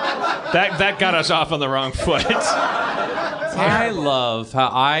 That got us off on the wrong foot. I love how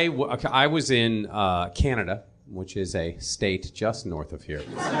I was in Canada, which is a state just north of here.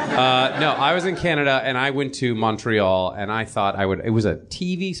 No, I was in Canada, and I went to Montreal, and I thought I would... It was a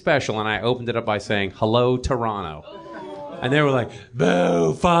TV special, and I opened it up by saying, "Hello, Toronto." And they were like,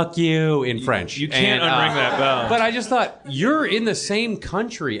 "Boo, fuck you," in French. You can't unring that bell. But I just thought, you're in the same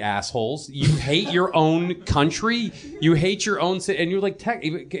country, assholes. You hate your own country. You hate your own city. And you're like,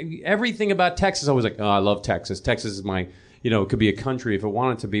 everything about Texas, I was like, oh, I love Texas. Texas is my... it could be a country if it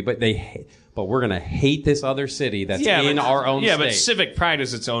wanted to be, but we're gonna hate this other city that's in our own state. Yeah, but civic pride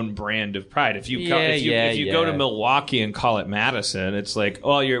is its own brand of pride. If you go to Milwaukee and call it Madison, it's like,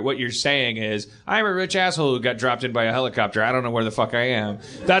 what you're saying is, I'm a rich asshole who got dropped in by a helicopter. I don't know where the fuck I am.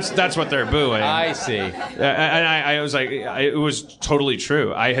 That's what they're booing. I see. And I was like, it was totally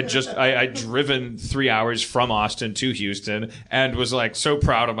true. I'd driven 3 hours from Austin to Houston and was like so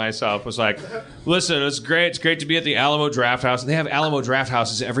proud of myself. Was like, listen, it's great. It's great to be at the Alamo Draft House. They have Alamo Draft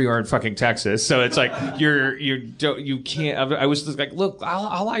Houses everywhere in fucking Texas. So it's like you can't. I was just like, look,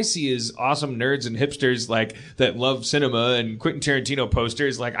 all I see is awesome nerds and hipsters like that love cinema and Quentin Tarantino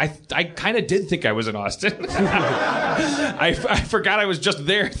posters. Like I kind of did think I was in Austin. I forgot I was just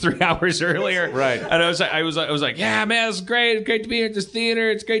there 3 hours earlier. Right. And I was like, yeah, man, it's great. It's great to be here at this theater.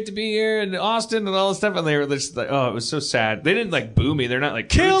 It's great to be here in Austin and all this stuff. And they were just like, oh, it was so sad. They didn't like boo me. They're not like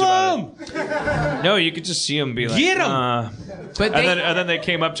kill him. No, you could just see them be like, get him. But and then they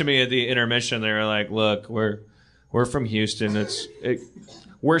came up to me at the intermission. They were like, "Look, we're from Houston.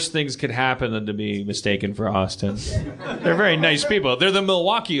 Worse things could happen than to be mistaken for Austin." They're very nice people. They're the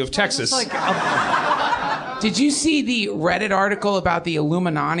Milwaukee of Texas. Did you see the Reddit article about the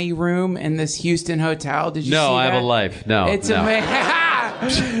Illuminati room in this Houston hotel? Did you see that? No, I have a life. No, it's no.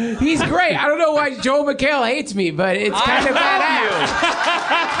 He's great. I don't know why Joel McHale hates me, but it's kind of badass.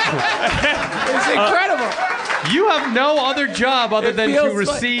 It's incredible. You have no other job other than to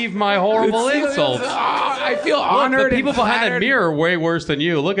receive my horrible insults. I feel honored. Look, the people and behind flattered. that mirror are way worse than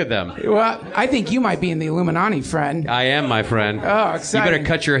you. Look at them. Well, I think you might be in the Illuminati, friend. I am, my friend. Oh, exciting. You better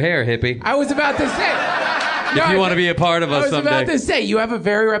cut your hair, hippie. I was about to say. If you want to be a part of us someday. I was about to say, you have a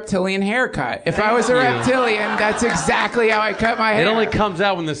very reptilian haircut. If I was a reptilian, that's exactly how I cut my hair. It only comes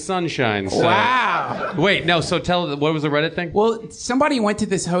out when the sun shines. So. Wow. Wait, no, so what was the Reddit thing? Well, somebody went to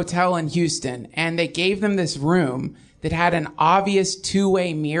this hotel in Houston, and they gave them this room that had an obvious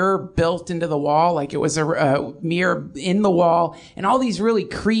two-way mirror built into the wall, like it was a mirror in the wall, and all these really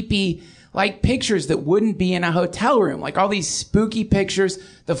creepy, like pictures that wouldn't be in a hotel room, like all these spooky pictures.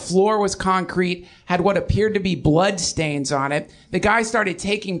 The floor was concrete, had what appeared to be blood stains on it. The guy started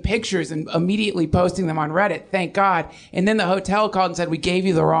taking pictures and immediately posting them on Reddit, thank God. And then the hotel called and said, we gave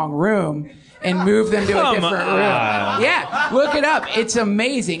you the wrong room, and moved them to a different room. Yeah, look it up. It's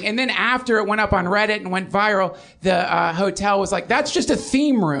amazing. And then after it went up on Reddit and went viral, the hotel was like, that's just a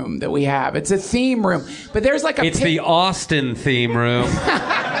theme room that we have. It's a theme room. But there's like a... It's the Austin theme room.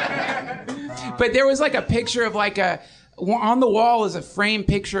 But there was like a picture of like on the wall is a framed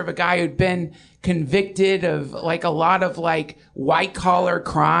picture of a guy who'd been convicted of like a lot of like white collar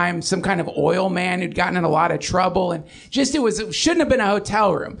crime, some kind of oil man who'd gotten in a lot of trouble, and just it shouldn't have been a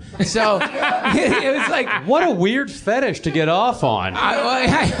hotel room. So it was like, what a weird fetish to get off on.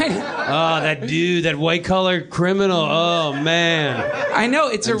 That dude, that white collar criminal. Oh man, I know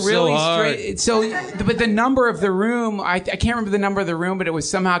it's a really so but the number of the room, I can't remember the number of the room, but it was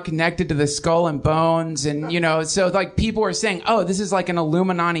somehow connected to the Skull and Bones, and so like people were saying, oh, this is like an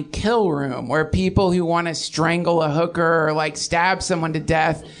Illuminati kill room where people who want to strangle a hooker or like stab someone to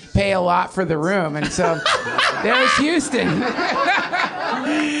death pay a lot for the room. And so there's Houston.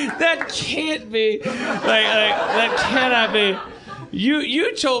 That can't be. That cannot be.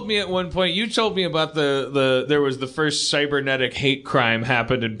 You told me at one point, you told me about there was the first cybernetic hate crime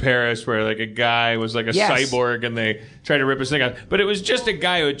happened in Paris where like a guy was like a cyborg and they tried to rip his thing out. But it was just a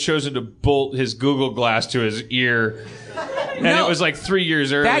guy who had chosen to bolt his Google Glass to his ear. And it was like 3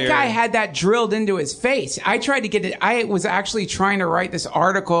 years earlier. That guy had that drilled into his face. I tried to get it. I was actually trying to write this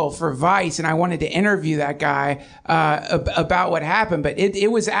article for Vice, and I wanted to interview that guy about what happened. But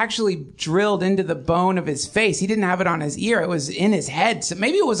it was actually drilled into the bone of his face. He didn't have it on his ear. It was in his head. So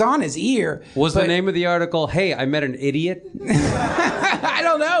maybe it was on his ear. Was the name of the article, Hey, I Met an Idiot? I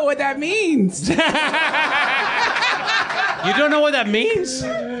don't know what that means. You don't know what that means?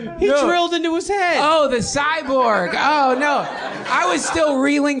 He drilled into his head. Oh, the cyborg. Oh, no. I was still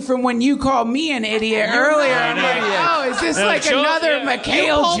reeling from when you called me an idiot earlier. I'm like, oh, is this like another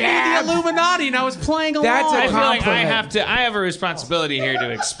McHale jab? Me the Illuminati, and I was playing along. That's a I feel like compliment. I have a responsibility here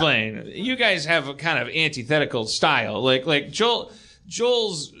to explain. You guys have a kind of antithetical style. Like Joel's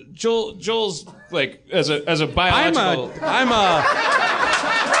like as a biological. I'm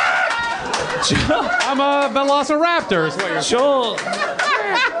a velociraptor. Is what you're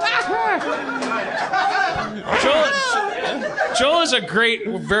Joel is a great,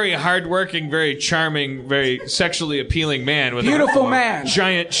 very hardworking, very charming, very sexually appealing man with Beautiful a man.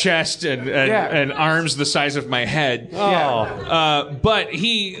 giant chest and arms the size of my head. Oh. But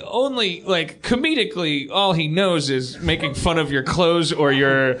he only like comedically, all he knows is making fun of your clothes or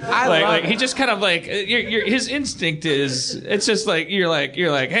your he just kind of like his instinct is it's just like you're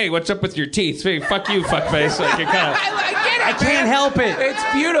like hey, what's up with your teeth? Hey, fuck you, fuckface. Like you're kind of. I get it. I can't help it. It's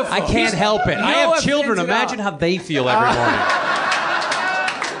beautiful. I can't help it. I have children. offense at all. Imagine how they feel every morning.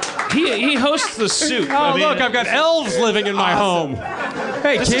 He hosts the Soup. Oh, look, I've got elves living in my home.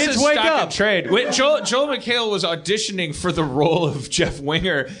 Hey, This kids, is a wake stock up. and trade. Wait, Joel McHale was auditioning for the role of Jeff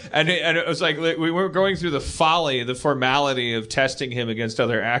Winger, and it was like we were going through the formality of testing him against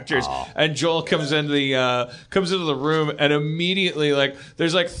other actors. And Joel comes into the room, and immediately like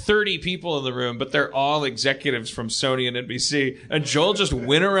there's like 30 people in the room, but they're all executives from Sony and NBC. And Joel just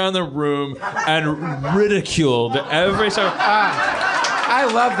went around the room and ridiculed every single. I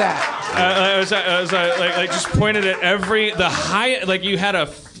love that. I was just pointed at the high, like you had a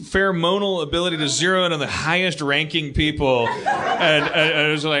pheromonal ability to zero in on the highest ranking people, and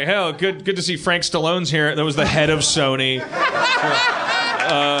it was like, hell, good to see Frank Stallone's here. That was the head of Sony.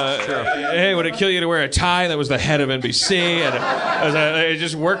 Hey, would it kill you to wear a tie? That was the head of NBC, and it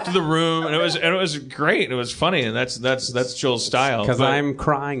just worked the room, and it was great. It was funny, and that's Joel's style. Because I'm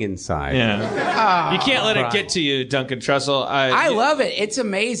crying inside. Yeah, you can't let it get to you, Duncan Trussell. I love it. It's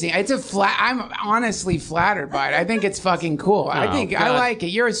amazing. I'm honestly flattered by it. I think it's fucking cool. I like it.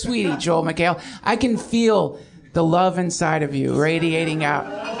 You're a sweetie, Joel McHale. I can feel the love inside of you radiating out.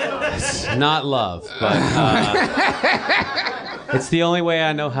 Not love, but it's the only way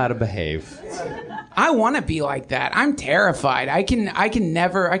I know how to behave. I want to be like that. I'm terrified. I could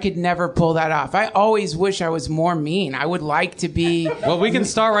never pull that off. I always wish I was more mean. I would like to be. Well, we can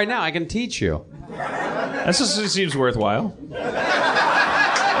start right now. I can teach you. That seems worthwhile.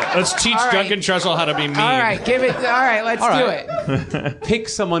 Let's teach Duncan Trussell how to be mean. All right, let's do it. Pick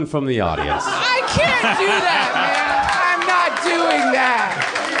someone from the audience. I can't do that, man. I'm not doing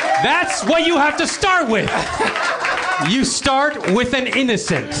that. That's what you have to start with. You start with an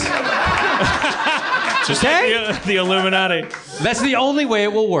innocent. Just like the Illuminati. That's the only way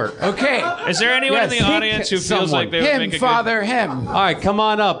it will work. Okay. Is there anyone in the Yes, audience who feels someone. like they would Him, make a Father, him. All right, come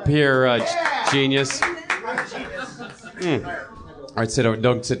on up here, genius. All right, sit over.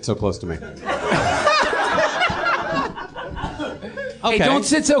 Don't sit so close to me. Hey, don't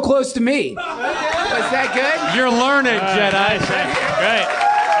sit so close to me. Was that good? You're learning, Jedi. Right.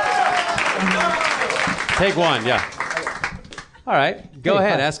 Take one, yeah. All right, go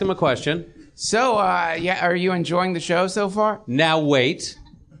ahead. Ask him a question. So, yeah, are you enjoying the show so far? Now wait.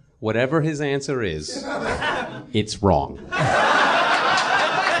 Whatever his answer is, it's wrong. Go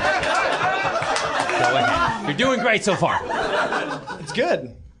ahead. You're doing great so far. It's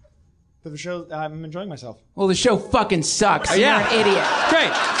good. For the show, I'm enjoying myself. Well, the show fucking sucks. Yeah. You're an idiot.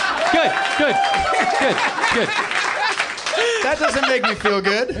 Great. Good. That doesn't make me feel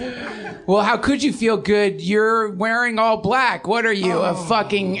good. Well, how could you feel good? You're wearing all black. What are you, a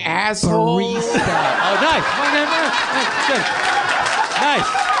fucking asshole? Barista. Oh, nice. Good.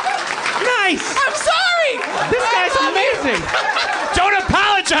 Nice. I'm sorry. This guy's amazing. Don't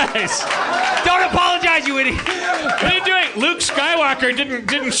apologize. Don't apologize, you idiot. What are you doing? Luke Skywalker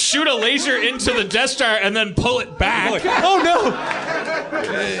didn't shoot a laser into the Death Star and then pull it back. Oh,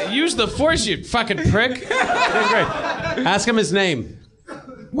 no. Use the Force, you fucking prick. Doing great. Ask him his name.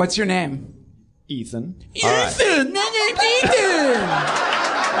 What's your name? Ethan. Ethan. My name's Ethan.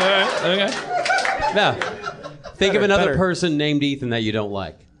 All right, okay. Now, think of another better. person named Ethan that you don't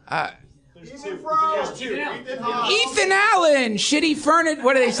like. Ethan Allen. Shitty furniture.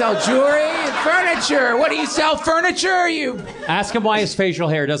 What do they sell? Jewelry? Furniture. What do you sell? Furniture? You? Ask him why his facial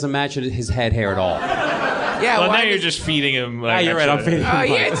hair doesn't match his head hair at all. Yeah. Well, why now you're does- just feeding him. Ah, you're right. I'm feeding him. Oh,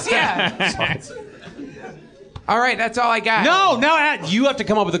 yes, yeah. All right, that's all I got. No, you have to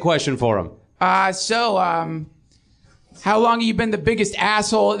come up with a question for him. How long have you been the biggest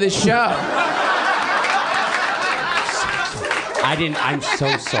asshole at this show? I'm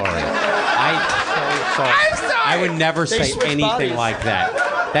so sorry. I'm sorry. I'm sorry. I would never say switched anything bodies. like that.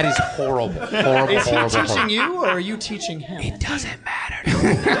 That is horrible. Horrible, Is he horrible, teaching horrible. you, or are you teaching him? It doesn't matter.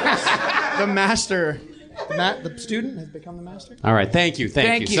 The master, the student has become the master? All right, thank you so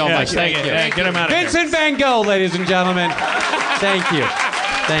Yes, much. thank you. Yeah, get him out of here. Vincent Van Gogh, ladies and gentlemen. Thank you.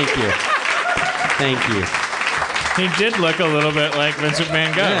 He did look a little bit like Vincent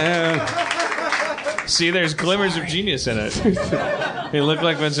Van Gogh. Yeah. See, there's glimmers of genius in it. He looked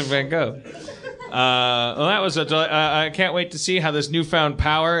like Vincent Van Gogh. Well, that was I can't wait to see how this newfound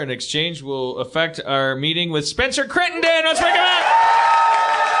power and exchange will affect our meeting with Spencer Crittenden. Let's bring him out.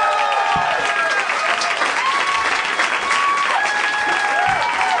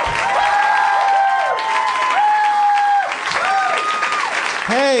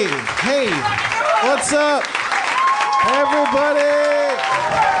 Hey, what's up, everybody?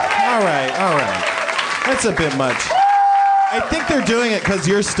 All right. That's a bit much. I think they're doing it because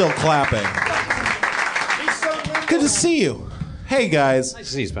you're still clapping. Good to see you. Hey, guys. Nice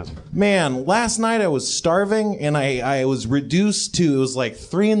to see you, Spencer. Man, last night I was starving and I was reduced to, it was like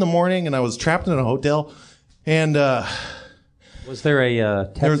 3 a.m. and I was trapped in a hotel. And, Was there a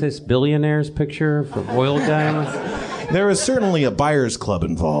Texas billionaires picture for oil guy? there was certainly a buyer's club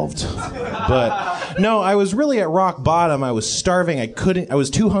involved. But no, I was really at rock bottom. I was starving. I was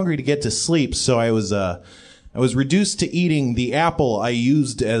too hungry to get to sleep. So I was reduced to eating the apple I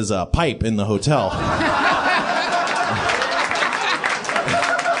used as a pipe in the hotel.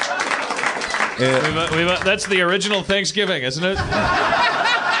 That's the original Thanksgiving, isn't it?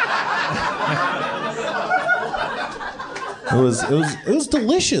 It was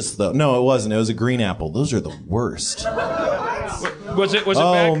delicious though. No, it wasn't. It was a green apple. Those are the worst. Was it?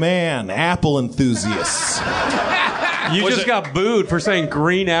 Oh back? man, apple enthusiasts. You just got booed for saying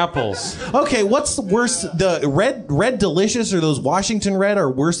green apples. Okay, what's the worst? The red delicious or those Washington red are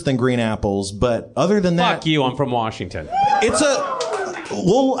worse than green apples. But other than that, Fuck you, I'm from Washington.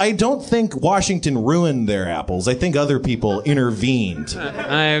 Well, I don't think Washington ruined their apples. I think other people intervened.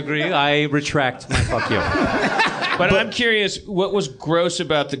 I agree. I retract my fuck you. But I'm curious, what was gross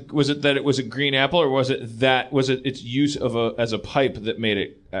about was it that it was a green apple, or was it its use as a pipe that made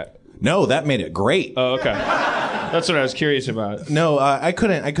it? No, that made it great. Oh, okay. That's what I was curious about. No, I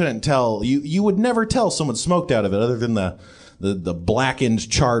couldn't tell. You would never tell someone smoked out of it, other than the blackened,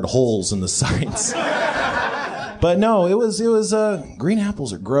 charred holes in the sides. But no, it was green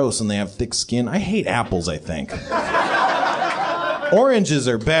apples are gross and they have thick skin. I hate apples, I think. Oranges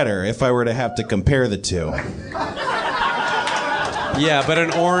are better if I were to have to compare the two. Yeah, but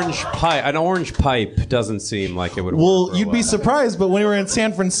an orange pipe doesn't seem like it would work. Well, real you'd be surprised, but when we were in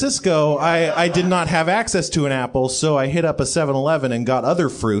San Francisco, I did not have access to an apple, so I hit up a 7-Eleven and got other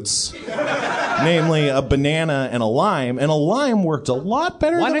fruits. namely a banana and a lime, and a lime worked a lot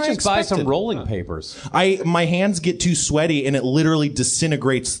better Why than not I just buy expected. some rolling papers? My hands get too sweaty and it literally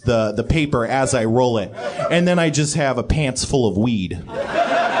disintegrates the paper as I roll it, and then I just have a pants full of weed.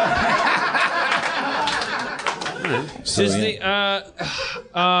 So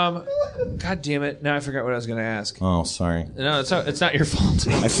God damn it! Now I forgot what I was going to ask. Oh, sorry. No, it's not your fault.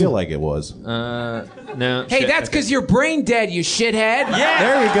 I feel like it was. No. Hey, that's because you're brain dead, you shithead. Yeah.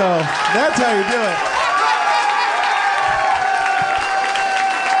 There you go. That's how you do it.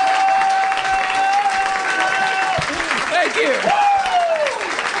 Thank you.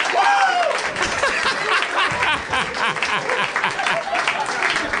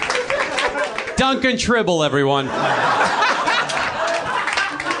 Duncan Tribble, everyone.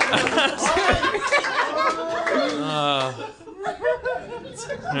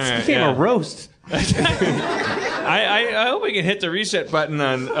 This became a roast. I hope we can hit the reset button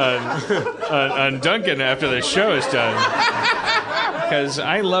on Duncan after the show is done. Because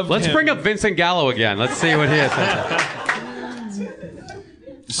I love him. Let's bring up Vincent Gallo again. Let's see what he has to say.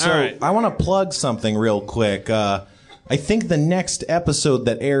 So All right. I want to plug something real quick. I think the next episode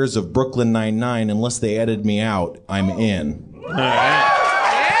that airs of Brooklyn Nine-Nine, unless they edit me out, I'm in. All right.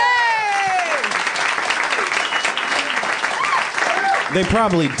 They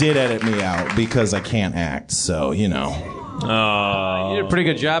probably did edit me out because I can't act, so, you know. Oh. You did a pretty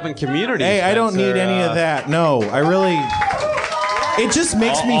good job in Community. Hey, I don't need any of that. No, I really... It just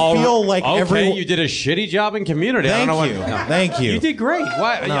makes me feel like okay, you did a shitty job in Community. Thank I don't you. know what... Thank you. You did great.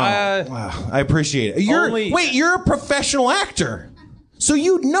 Why? No. Wow, I appreciate it. You're a professional actor, so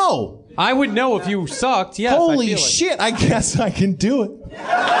you'd know. I would know if you sucked. Yes. Holy I feel shit! I guess I can do it.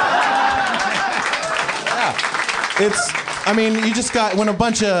 It's. I mean, you just got when a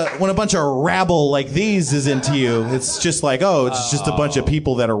bunch of rabble like these is into you. It's just like, oh, it's just a bunch of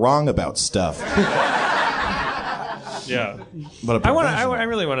people that are wrong about stuff. Yeah. But I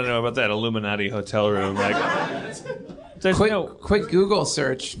really want to know about that Illuminati hotel room. Like, there's quick Google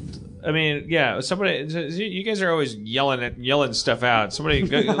search. I mean, yeah. Somebody, you guys are always yelling stuff out. Somebody,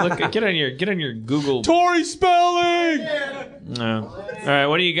 get on your Google. Tori Spelling. No. All right.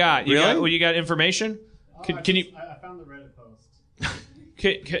 What do you got? You got information? Can you? I found the Reddit post.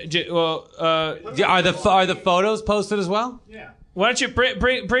 Are the photos posted as well? Yeah. Why don't you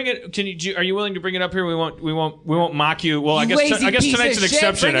bring it? Are you willing to bring it up here? We won't mock you. Well, I guess tonight's an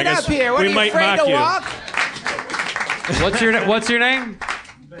exception. Bring it up here. What, we are you might afraid mock to you. walk? What's your name?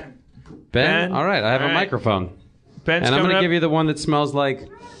 Ben. All right, I have a microphone. Ben's and I'm going to up. give you the one that smells like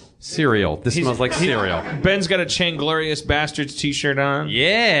cereal. This smells like cereal. Ben's got a Changlorious Bastards t-shirt on.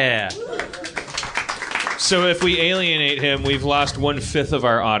 Yeah. So if we alienate him, we've lost 1/5 of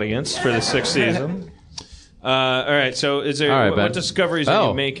our audience for the 6th season. All right. So is there what discoveries are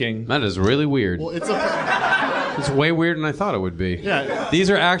you making? That is really weird. Well, It's way weirder than I thought it would be. Yeah. These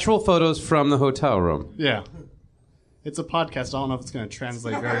are actual photos from the hotel room. Yeah. It's a podcast. I don't know if it's going to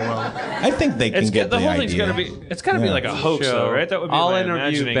translate very well. I think they can get the the whole idea. thing's got to be. It's got to be like a hoax, though, right? That would be. I'll my interview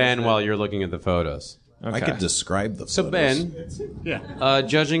imagining Ben of while you're looking at the photos. Okay. I could describe the So photos. Ben, Yeah.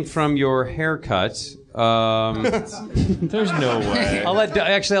 judging from your haircut, There's no way. I'll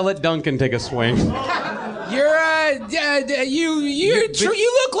let Duncan take a swing. You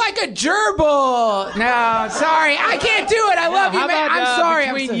look like a gerbil. No, sorry, I can't do it. I love you, How man. about, I'm sorry.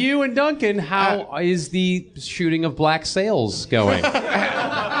 Between you and Duncan, how is the shooting of Black Sails going?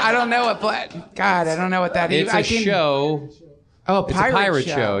 I don't know what God, I don't know what that is. It's a show. Oh, It's a pirate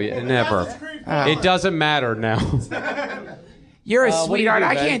show. Yeah, never. It doesn't matter now. You're a what do you sweetheart. do,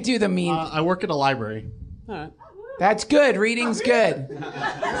 I Ben? can't do the mean. I work at a library. All right. That's good. Reading's good. You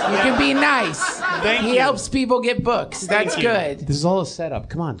can be nice. Thank He you. helps people get books. That's you. good. This is all a setup.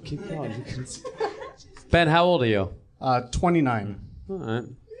 Come on, keep going. Ben, how old are you? 29. All right.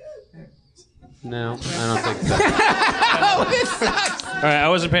 No, I don't think so. Oh, this sucks. All right, I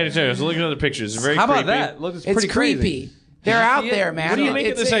wasn't paying attention. I was looking at the pictures. It's very How creepy. about that? Look, it's It's pretty creepy. crazy. They're out See it? there, man. What do you make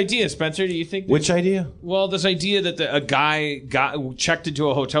of It's this idea, Spencer? Do you think Which idea? Well, this idea that a guy checked into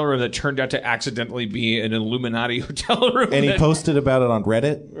a hotel room that turned out to accidentally be an Illuminati hotel room. And he posted about it on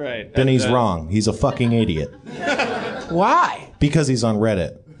Reddit? Right. Then And, he's wrong. He's a fucking idiot. Why? Because he's on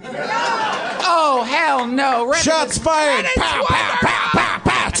Reddit. Oh, hell no. Reddit Shots is- fired! Reddit's Pow, pow, pow, pow,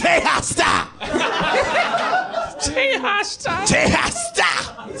 pow! Tehasta! Tehasta!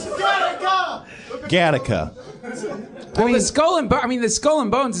 Gattaca. the Skull and the Skull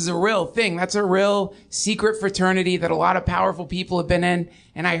and Bones is a real thing. That's a real secret fraternity that a lot of powerful people have been in.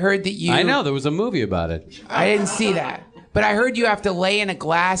 And I heard that you. I know there was a movie about it. I didn't see that, but I heard you have to lay in a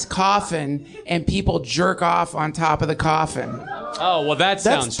glass coffin and people jerk off on top of the coffin. Oh, well, that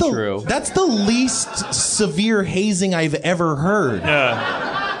sounds true. That's the least severe hazing I've ever heard.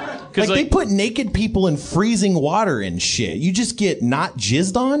 Like, they put naked people in freezing water and shit. You just get not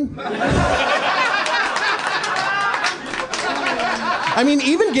jizzed on? I mean,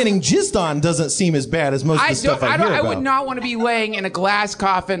 even getting jizzed on doesn't seem as bad as most of the stuff I hear about. I would not want to be laying in a glass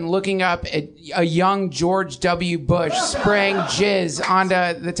coffin looking up at a young George W. Bush spraying jizz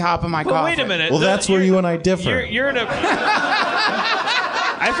onto the top of my coffin. Wait a minute. Well, that's where you and I differ. You're in a...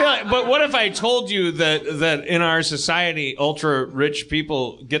 I feel like, but what if I told you that in our society, ultra-rich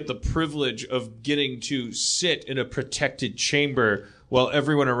people get the privilege of getting to sit in a protected chamber while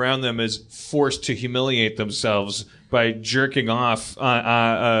everyone around them is forced to humiliate themselves by jerking off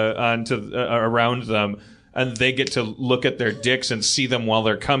around them, and they get to look at their dicks and see them while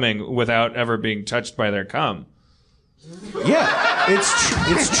they're coming without ever being touched by their cum. Yeah,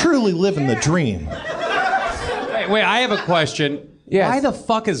 it's truly living the dream. Wait, I have a question. Yes. Why the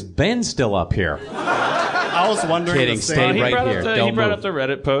fuck is Ben still up here? I was wondering. Kidding, the same. stay right here. He brought up the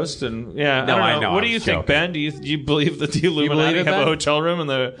Reddit post, and yeah, No, I know, What I do you was think, joking. Ben? Do you believe that the Illuminati believe it, have a Ben? hotel room in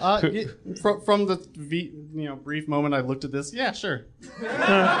the? From the brief moment I looked at this, yeah, sure.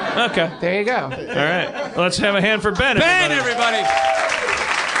 Okay, There you go. all right. Well, let's have a hand for Ben. Ben, everybody!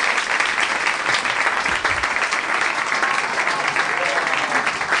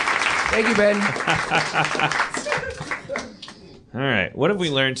 Thank you, Ben. All right. What have we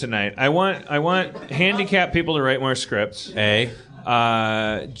learned tonight? I want handicapped people to write more scripts. Joel's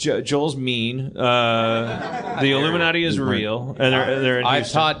mean. The Illuminati is real, and they're in I've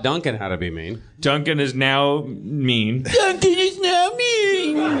Houston. taught Duncan how to be mean. Duncan is now mean. Duncan is now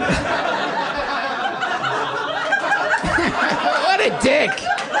mean. What a dick.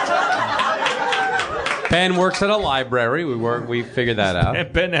 Ben works at a library. We figured that out.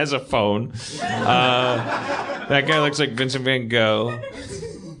 And Ben has a phone. That guy looks like Vincent Van Gogh.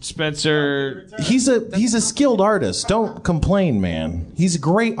 Spencer. He's a skilled artist. Don't complain, man. He's a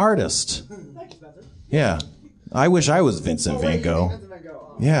great artist. Yeah. I wish I was Vincent Van Gogh.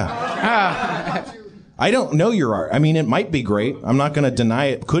 Yeah. I don't know your art. I mean, it might be great. I'm not going to deny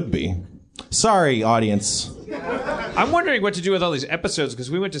it could be. Sorry, audience. I'm wondering what to do with all these episodes because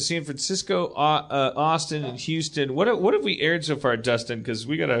we went to San Francisco, Austin, and Houston. What have we aired so far, Dustin? Because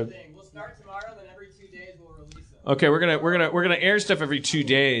we gotta. We'll start tomorrow, then every 2 days we'll release them. Okay, we're gonna air stuff every 2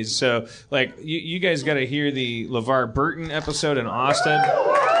 days. So like you guys got to hear the LeVar Burton episode in Austin.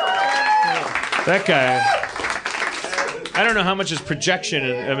 That guy. I don't know how much is projection.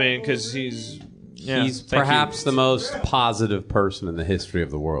 I mean, because he's perhaps the most positive person in the history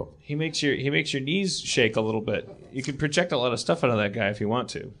of the world. He makes your knees shake a little bit. You can project a lot of stuff out of that guy if you want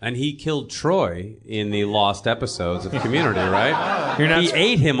to. And he killed Troy in the lost episodes of Community, right? He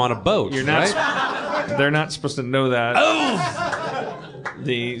ate him on a boat. You're not. Right? They're not supposed to know that. Oh!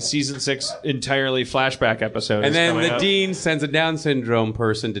 The season 6 entirely flashback episode. And is then coming the up. dean sends a Down syndrome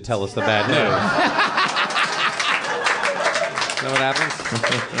person to tell us the bad news. Is that what happens?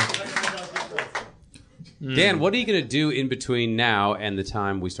 Dan, what are you going to do in between now and the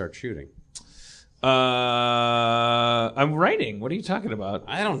time we start shooting? I'm writing. What are you talking about?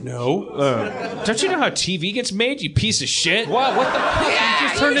 I don't know. Don't you know how TV gets made, you piece of shit? What the fuck? Yeah, you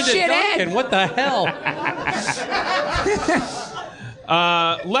just turned you into shithead. Duncan. What the hell?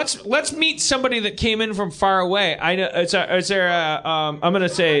 Let's meet somebody that came in from far away. I know. Is there I'm gonna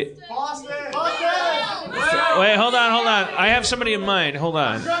say. Boston. Wait, hold on. I have somebody in mind. Hold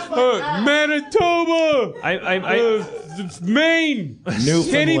on. Manitoba. Maine.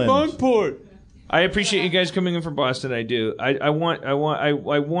 Newfoundland. I appreciate you guys coming in from Boston. I do. I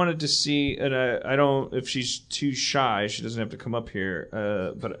wanted to see, and I don't. If she's too shy, she doesn't have to come up here.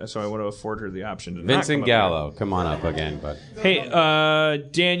 But so I want to afford her the option to. Vincent not come Gallo, up come on up again, bud. here. Hey,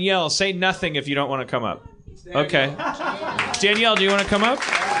 Danielle, say nothing if you don't want to come up. Okay. Danielle, do you want to come up?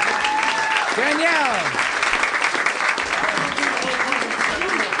 Danielle.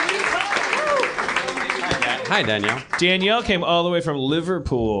 Hi, Danielle. Danielle came all the way from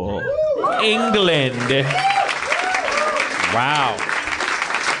Liverpool, England. Wow.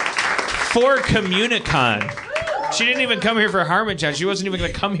 For Communicon. She didn't even come here for Harmontown. She wasn't even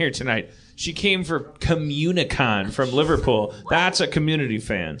going to come here tonight. She came for Communicon from Liverpool. That's a Community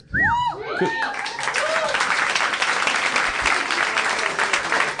fan.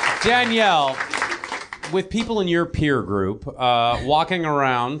 Danielle, with people in your peer group walking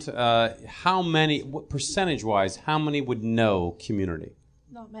around, how many, percentage-wise, how many would know Community?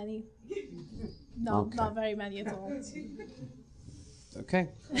 Not many. No, Okay. not very many at all. Okay.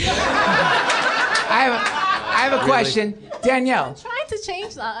 I have a question. Danielle. I'm trying to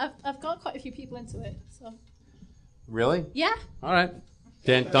change that. I've got quite a few people into it. So. Really? Yeah. All right.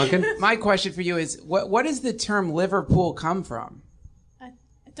 Duncan? My question for you is, what does the term Liverpool come from? I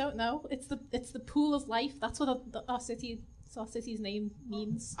don't know. It's the pool of life. That's what our city's name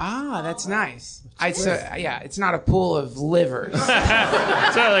means. Ah, that's nice. It's not a pool of livers. It's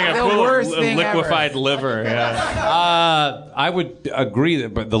not like a The pool worst of thing liquefied ever. liver. Yeah. I would agree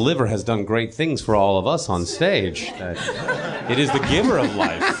that, but the liver has done great things for all of us on stage. That it is the giver of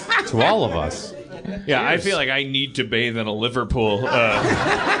life to all of us. Yeah, I feel like I need to bathe in a liver pool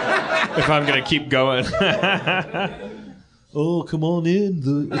if I'm going to keep going. Oh, come on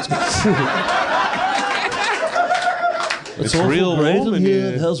in. It's It's real great warm in in here.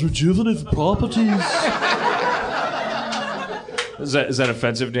 here. It has rejuvenative properties. Is that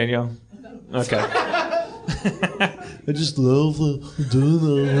offensive, Danielle? Okay. I just love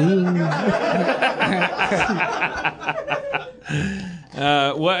doing that.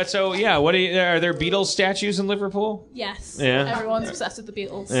 What? So yeah. What are there Beatles statues in Liverpool? Yes. Yeah. Everyone's obsessed with the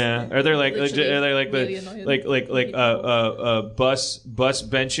Beatles. Yeah. Are there like Literally are there like really the annoying. bus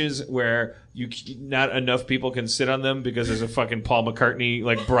benches where not enough people can sit on them because there's a fucking Paul McCartney,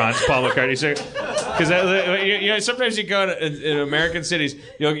 like bronze Paul McCartney? Because sometimes you go in American cities,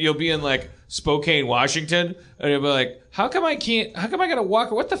 you'll be in like Spokane, Washington, and you'll be like, how come I gotta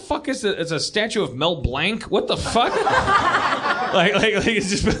walk? What the fuck is it? It's a statue of Mel Blanc. What the fuck? like it's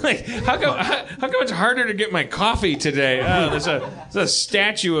just like, how come it's harder to get my coffee today? There's a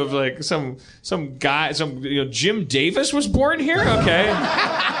statue of like some guy, Jim Davis was born here. Okay,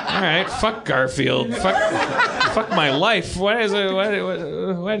 all right, fuck Garfield, fuck my life. Why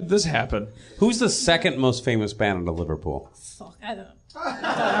did this happen? Who's the second most famous band out of Liverpool? Fuck, I don't know.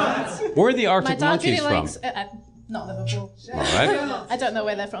 Where are the My Arctic dad Monkeys really from? likes. Not Liverpool. All right. I don't know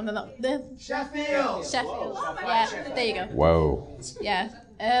where they're from. They're not. Sheffield. Yeah, there you go. Whoa. Yeah.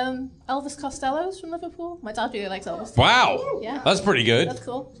 Elvis Costello's from Liverpool. My dad really likes Elvis. Wow. Yeah. That's pretty good. That's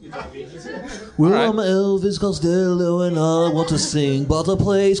cool. Well, I'm Elvis Costello and I want to sing about a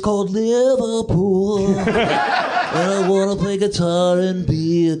place called Liverpool. And I want to play guitar and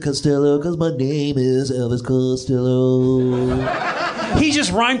be a Costello because my name is Elvis Costello. He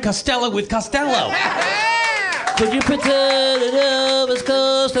just rhymed Costello with Costello. Could you pretend that Elvis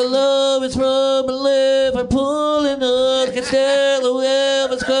Costello is from Liverpool and not Costello?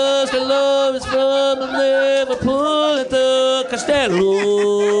 Elvis Costello is from Liverpool and the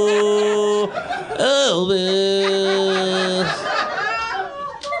Costello. Elvis.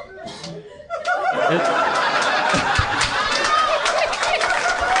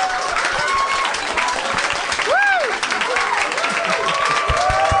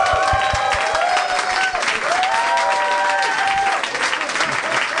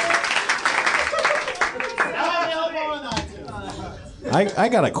 I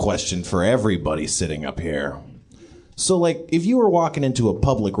got a question for everybody sitting up here. So, like, if you were walking into a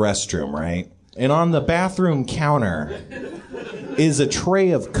public restroom, right, and on the bathroom counter is a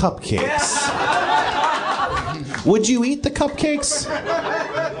tray of cupcakes, would you eat the cupcakes?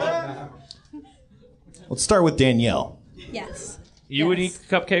 Let's start with Danielle. Yes. You would eat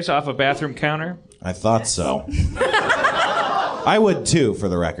cupcakes off a bathroom counter? I thought so. I would too, for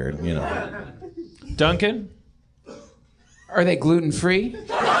the record, you know. Duncan? Are they gluten free?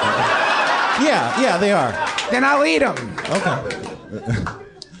 Yeah, they are. Then I'll eat them. Okay.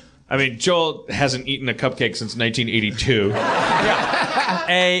 I mean, Joel hasn't eaten a cupcake since 1982.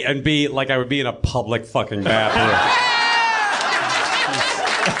 A and B, like I would be in a public fucking bathroom.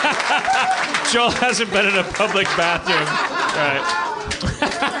 Joel hasn't been in a public bathroom. Right.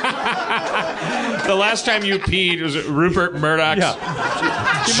 The last time you peed was at Rupert Murdoch's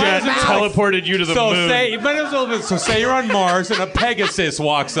jet teleported you to the moon. So say you're on Mars and a Pegasus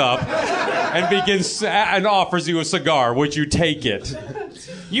walks up and begins and offers you a cigar. Would you take it?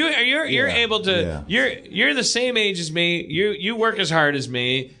 You're able to. You're the same age as me. You work as hard as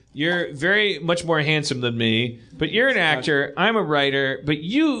me. You're very much more handsome than me, but you're an actor. I'm a writer, but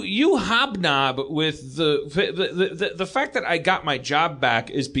you hobnob with the fact that I got my job back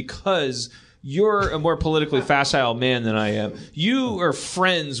is because you're a more politically facile man than I am. You are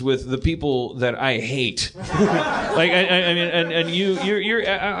friends with the people that I hate. Like I mean, and you're.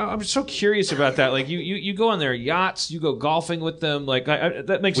 I'm so curious about that. Like you go on their yachts, you go golfing with them. Like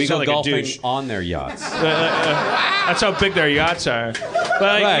that makes you sound like a douche. We go golfing on their yachts. That's how big their yachts are.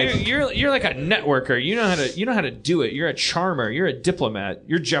 But like, Right. you're like a networker. You know how to do it. You're a charmer. You're a diplomat.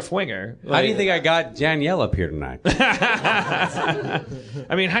 You're Jeff Winger. Like, How do you think I got Danielle up here tonight? I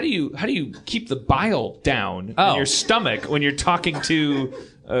mean, how do you keep the bile down in your stomach when you're talking to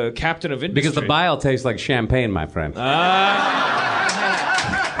a captain of industry? Because the bile tastes like champagne, my friend.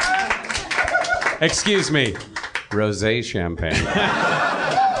 Excuse me. rosé champagne.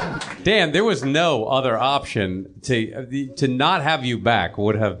 Dan, there was no other option to not have you back.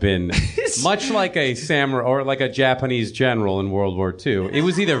 Would have been much like a samurai or like a Japanese general in World War II. It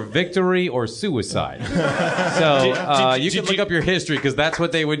was either victory or suicide. So you can look up your history because that's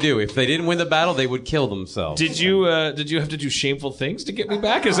what they would do. If they didn't win the battle, they would kill themselves. Did you have to do shameful things to get me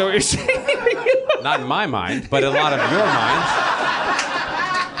back? Is that what you're saying? Not in my mind, but a lot of your minds.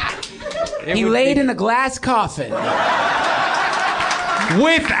 He laid in a glass coffin.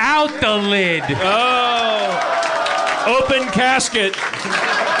 Without the lid. Oh. Open casket.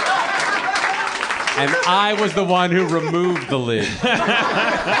 And I was the one who removed the lid.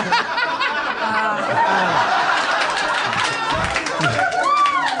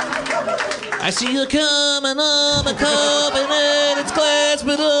 I see you coming on a coffin and it's glass,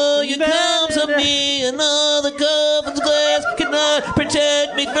 but all you comes of me. Another coffin's glass cannot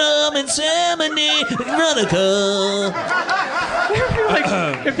protect me from insanity. Veronica.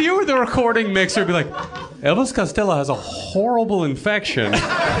 Like, if you were the recording mixer, it'd be like, Elvis Costello has a horrible infection,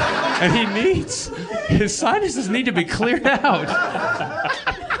 and his sinuses need to be cleared out.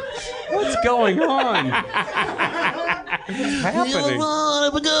 What's going on? What's happening? You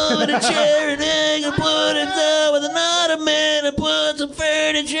want to go to a chair and egg and put it down with another man and put some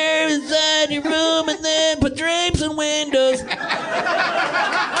furniture inside your room and then put drapes and windows.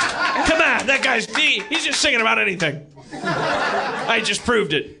 Come on, that guy's he's just singing about anything. I just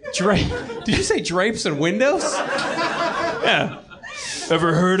proved it. Did you say drapes and windows? Yeah.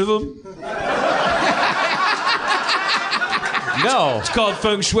 Ever heard of them? No. It's called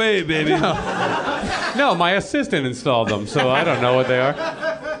feng shui, baby. No, my assistant installed them, so I don't know what they are.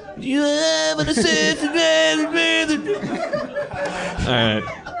 You have an assistant. All right.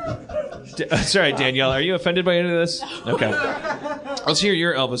 Sorry, Danielle. Are you offended by any of this? Okay. Let's hear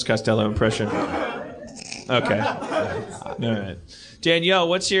your Elvis Costello impression. Okay. All right. Danielle,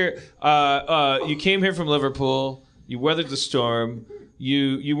 what's your... you came here from Liverpool. You weathered the storm.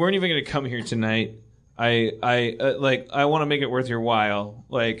 You weren't even going to come here tonight. I want to make it worth your while.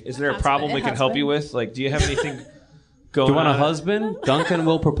 Like, is there a problem we can help you with? Like, do you have anything going on? Do you want a husband? Duncan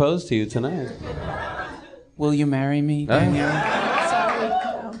will propose to you tonight. Will you marry me,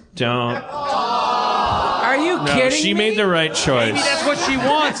 Danielle? Don't. Are you kidding me? She made the right choice. Maybe that's what she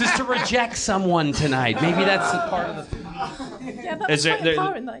wants, is to reject someone tonight. Maybe that's the part of the... Yeah, that was quite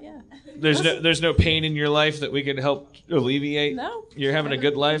empowering, though, yeah. There's no pain in your life that we can help alleviate. No. You're having a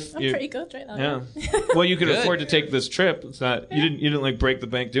good life. I'm pretty good right now. Yeah. Well, you could afford to take this trip. It's not. You didn't like break the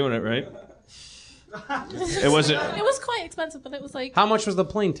bank doing it, right? It wasn't. It was quite expensive, but it was like. How much was the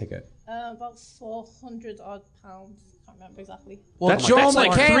plane ticket? About £400 odd. I can't remember exactly. Well, that's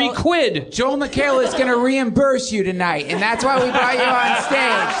like $3. Joel McHale is going to reimburse you tonight, and that's why we brought you on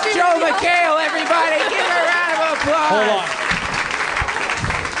stage. Joel McHale, everybody, give her a round of applause. Hold on.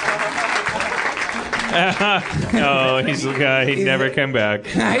 Oh, he's the guy. He'd never come back.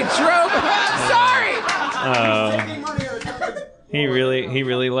 I drove him. I'm sorry. He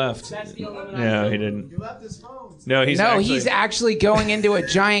really left. No, he didn't. You left his phone. No, he's actually going into a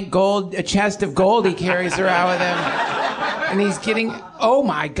giant a chest of gold he carries around with him. And he's getting, oh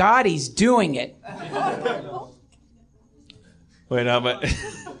my God, he's doing it. Wait, no, but...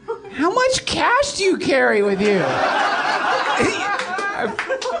 How much cash do you carry with you?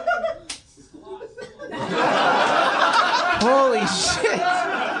 Holy shit.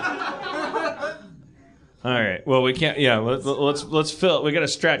 All right. Well, we can't. Yeah. Let's fill. We got to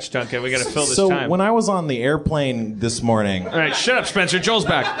stretch, Duncan. We got to fill this So time. when I was on the airplane this morning... All right. Shut up, Spencer. Joel's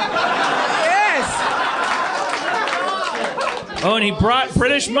back. Yes. Oh, and he brought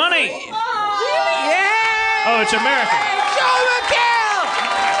British money. Yeah. Oh, it's American. Joel McHale.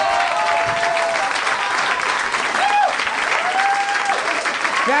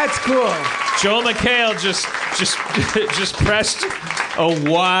 That's cool. Joel McHale just pressed a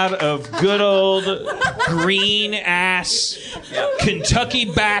wad of good old green ass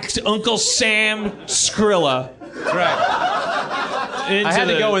Kentucky-backed Uncle Sam Skrilla. Right. I had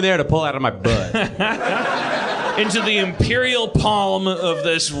to go in there to pull out of my butt. Into the imperial palm of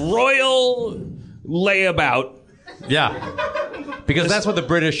this royal layabout. Yeah. Because that's what the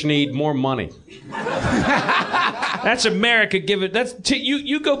British need, more money. That's America. Give it. That's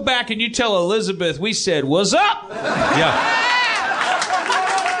you go back and you tell Elizabeth we said what's up. Yeah.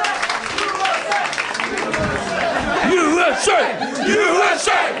 USA,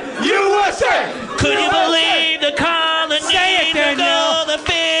 USA, USA. Could you believe the colonies and all the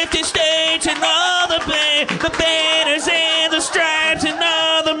 50 states and all the banners and the stripes and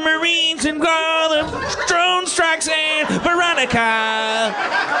all the Marines and all the drone strikes and Veronica?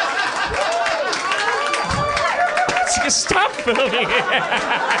 Stop filming it.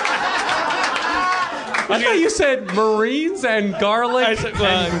 I thought you said Marines and garlic and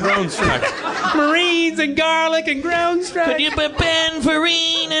ground stripes. Marines and garlic and ground stripes. Could you put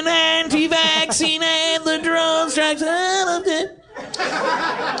benferine and anti-vaccine and the drone strikes?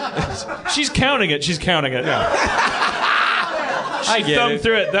 She's counting it. I get thumb it.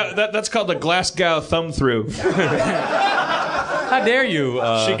 through it. That's called the Glasgow thumb through. How dare you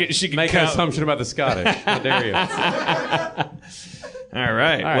she can make count. an assumption about the Scottish? How dare you? All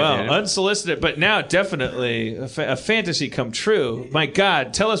right. Well, Daniel. unsolicited, but now definitely a fantasy come true. My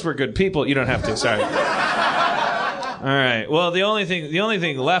God, tell us we're good people. You don't have to. Sorry. All right. Well, the only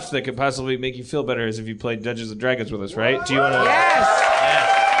thing left that could possibly make you feel better is if you played Dungeons and Dragons with us, right? Do you want to? Yes.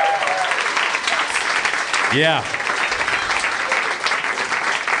 Yeah.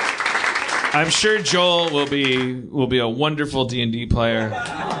 I'm sure Joel will be a wonderful D&D player.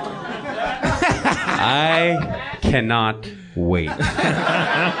 I cannot wait.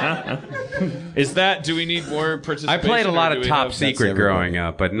 Do we need more participation? I played a lot or of do we Top have- Secret growing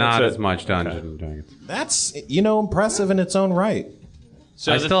up, but not That's as much Dungeons and Dragons. That's, impressive in its own right.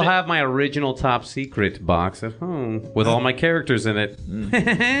 So I the still have my original Top Secret box at home with all my characters in it.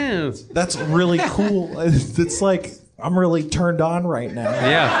 That's really cool. It's like, I'm really turned on right now.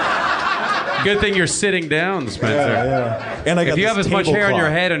 Yeah. Good thing you're sitting down, Spencer. Yeah. And I got if you have this as much hair on your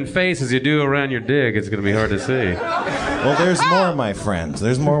tablecloth. head and face as you do around your dick, it's going to be hard to see. Well, there's more, my friends.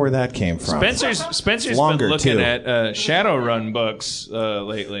 There's more where that came from. Spencer's longer, been looking too. at Shadowrun books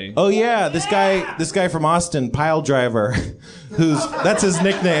lately. Oh yeah, this guy from Austin, Pile Driver, that's his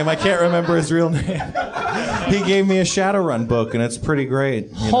nickname. I can't remember his real name. He gave me a Shadowrun book, and it's pretty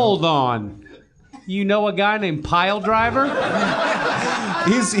great. Hold on. You know a guy named Pile Driver?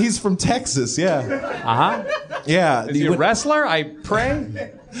 He's from Texas, yeah. Uh-huh. Yeah. Is he a wrestler? I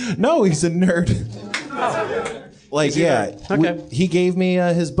pray? No, he's a nerd. Like, yeah. Okay. He gave me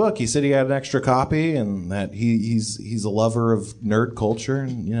his book. He said he had an extra copy, and that he's a lover of nerd culture,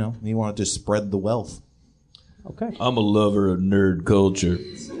 and he wanted to spread the wealth. Okay. I'm a lover of nerd culture.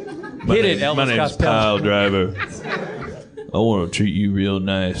 Hit it, Elvis My name's Costello. Pile Driver. I want to treat you real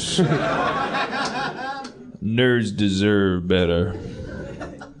nice. Nerds deserve better.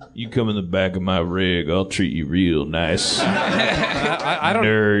 You come in the back of my rig, I'll treat you real nice. I don't.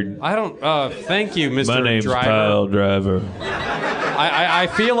 Nerd. I don't. Thank you, Mr. My name's Driver. Pile Driver. I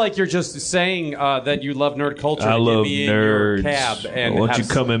feel like you're just saying that you love nerd culture. I to love get me in nerds. your cab and Why don't you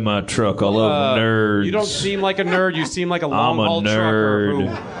have come in my truck? I love nerds. You don't seem like a nerd. You seem like a I'm long a haul trucker nerd.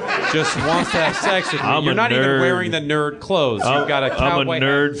 who just wants to have sex with me. I'm You're a not even nerd. wearing the nerd clothes. You've got a cowboy I'm a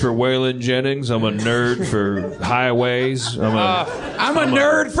nerd for Waylon Jennings. I'm a nerd for highways. I'm a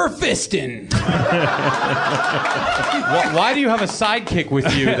nerd for fisting. Why do you have a sidekick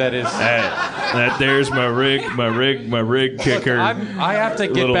with you that is? That there's my rig kicker. I have to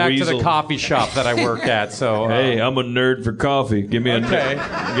get Little back to weasel. the coffee shop that I work at. So Hey, I'm a nerd for coffee. Give me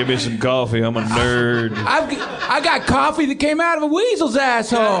give me some coffee. I'm a nerd. I got coffee that came out of a weasel's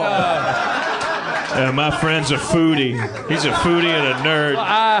asshole. My friend's a foodie. He's a foodie and a nerd.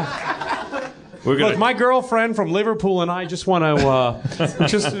 Look, my girlfriend from Liverpool and I just want to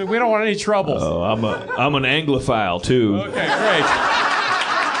we don't want any trouble. Oh, I'm an Anglophile too. Okay, great.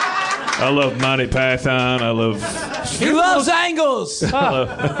 I love Monty Python. I love. He loves angles.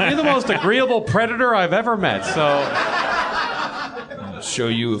 You're the most agreeable predator I've ever met. So Show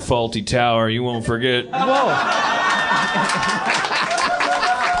you a faulty tower. You won't forget. whoa.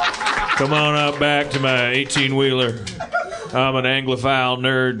 Come on up back to my 18-wheeler. I'm an Anglophile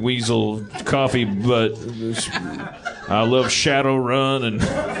nerd weasel coffee butt. I love Shadowrun and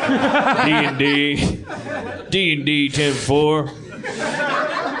D&D. D&D 10-4.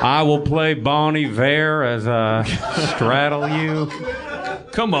 I will play Bon Iver as straddle you.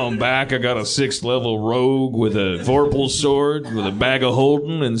 Come on back. I got a 6th level rogue with a Vorpal sword with a bag of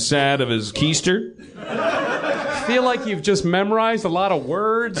holding inside of his keister. I feel like you've just memorized a lot of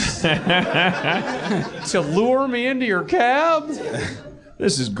words to lure me into your cab.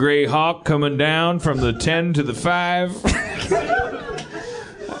 This is Grey Hawk coming down from the 10 to the 5.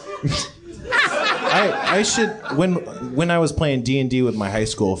 I should when I was playing D&D with my high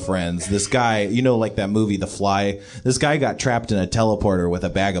school friends, this guy, like that movie The Fly, this guy got trapped in a teleporter with a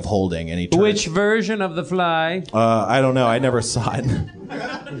bag of holding, and he turned, Which version of The Fly? I don't know, I never saw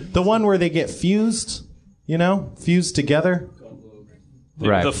it. The one where they get fused, fused together.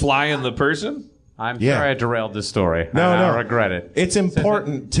 Right. The fly and the person? I'm sorry I derailed this story. No. I regret it. It's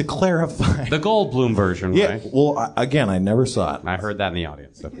important to clarify. The Goldblum version, Yeah. right? Well, again, I never saw it. I heard that in the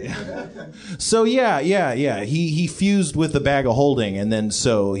audience. So yeah. He fused with the bag of holding, and then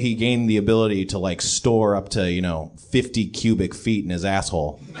so he gained the ability to like store up to 50 cubic feet in his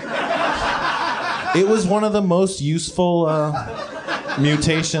asshole. It was one of the most useful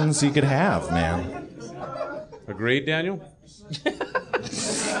mutations you could have, man. Agreed, Daniel?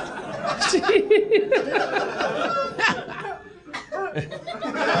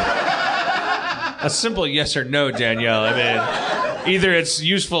 A simple yes or no, Danielle. I mean, either it's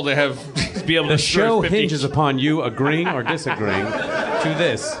useful to have be able The to show store 50 hinges upon you agreeing or disagreeing to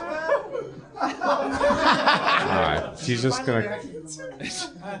this. All right, she's just gonna.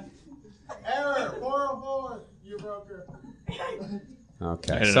 Error 404. You broke her.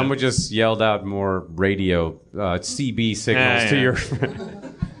 Okay, someone just yelled out more radio CB signals to your.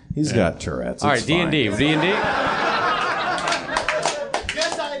 He's got Tourette's. All right, It's fine. D&D.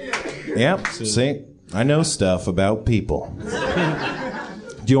 Yes, I did. Yep. See, I know stuff about people.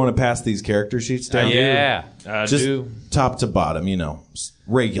 Do you want to pass these character sheets down? Yeah. I Just do. top to bottom,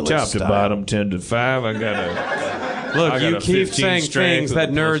 regular Top style. to bottom, 10 to 5. I got a. Look, I got you a keep 15 saying strength things with that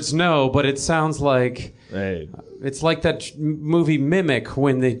a nerds know, but it sounds like Hey. it's like that movie Mimic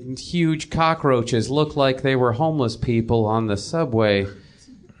when the huge cockroaches looked like they were homeless people on the subway.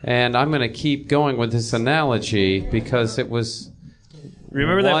 And I'm going to keep going with this analogy because it was.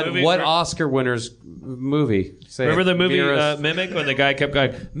 Remember that movie? What Oscar winner's movie? Say Remember it. the movie Vera's- Mimic when the guy kept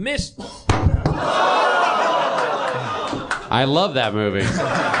going, Miss. I love that movie.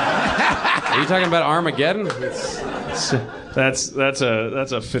 Are you talking about Armageddon? That's a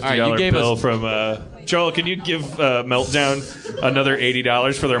 $50 All right, you gave bill us- from Joel. Can you give Meltdown another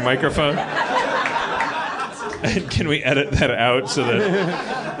 $80 for their microphone? And can we edit that out so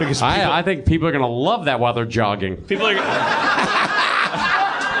that because I think people are going to love that while they're jogging. people are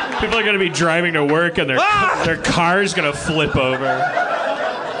going to be driving to work and their car's going to flip over.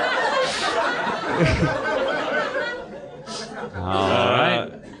 All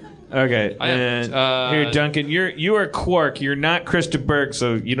right. Okay, and here, Duncan, you are Quark. You're not Krista Berg,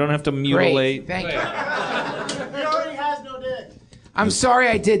 so you don't have to mutilate. Great, thank you. He already has no dick. I'm sorry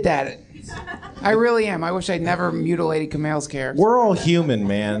I did that. I really am. I wish I'd never mutilated Kumail's character. We're all human,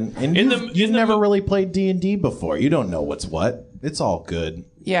 man, and you've never really played D&D before. You don't know what's what. It's all good.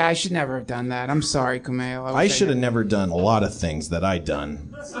 Yeah, I should never have done that. I'm sorry, Kumail. I should have never done a lot of things that I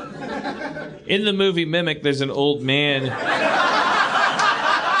done. In the movie Mimic, there's an old man.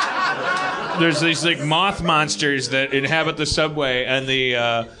 There's these like moth monsters that inhabit the subway, and they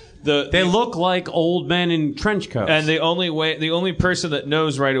look like old men in trench coats. And the only person that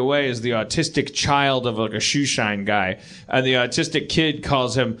knows right away is the autistic child of like a shoe shine guy, and the autistic kid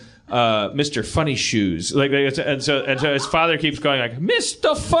calls him Mr. Funny Shoes. And so his father keeps going like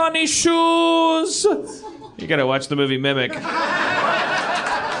Mr. Funny Shoes. You gotta watch the movie Mimic.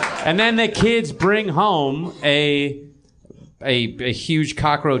 And then the kids bring home a huge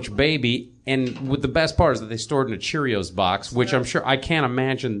cockroach baby. And with the best part is that they stored in a Cheerios box, which I'm sure I can't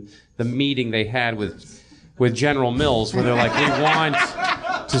imagine the meeting they had with General Mills where they're like, we want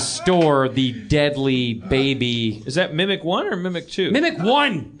to store the deadly baby. Is that Mimic 1 or Mimic 2? Mimic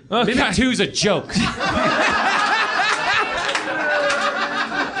 1. Oh, Mimic God. 2 is a joke.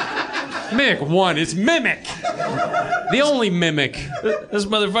 Mimic 1 is Mimic. The only Mimic. This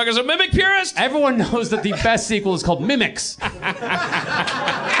motherfucker's a Mimic purist. Everyone knows that the best sequel is called Mimics.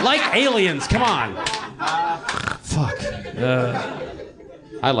 Like Aliens, come on. Fuck.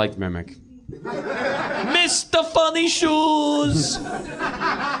 I liked Mimic. Mr. Funny Shoes.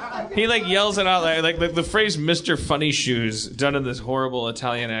 He like yells it out like the phrase Mr. Funny Shoes done in this horrible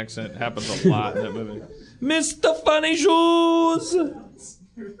Italian accent happens a lot in that movie. Mr. Funny Shoes.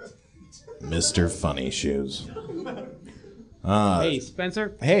 Mr. Funny Shoes. Hey,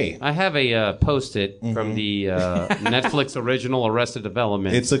 Spencer. Hey. I have a Post-it from the Netflix original Arrested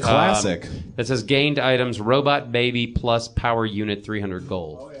Development. It's a classic. That says gained items, robot baby plus power unit 300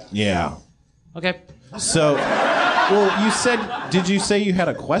 gold. Yeah. Okay. So, did you say you had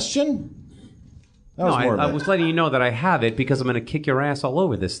a question? That was more of I a- was letting you know that I have it because I'm going to kick your ass all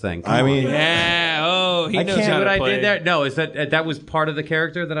over this thing. Come I on. mean- Yeah. Oh, he I knows can't- how what to I play. did there? No, is that was part of the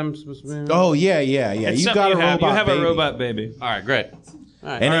character that I'm supposed to be? Oh, yeah. It's You something got a you have. robot You have baby. a robot baby. All right, great.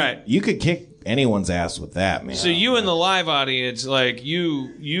 And All right. you could kick anyone's ass with that, man. So you in the live audience, like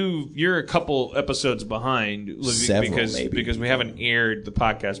you're a couple episodes behind Several, maybe. because we haven't aired the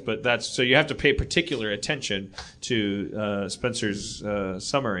podcast, but that's so you have to pay particular attention to Spencer's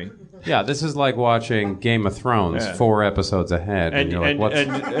summary. Yeah, this is like watching Game of Thrones 4 episodes ahead, and you're like, "What's?"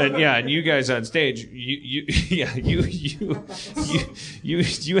 And you guys on stage, you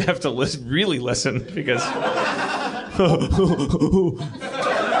have to really listen because.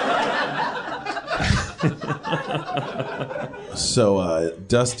 So,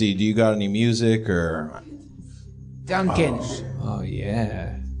 Dusty, do you got any music or? Duncan. Oh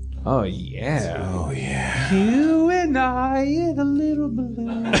yeah. Oh yeah. Oh yeah. You and I in a little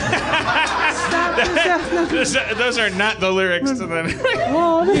balloon. Those are not the lyrics to that.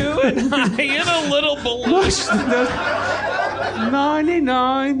 You and I in a little balloon.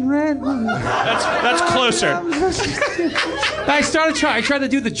 99 red balloons. That's closer. I tried to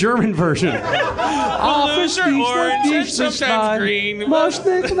do the German version. Balloons are orange and sometimes green. Most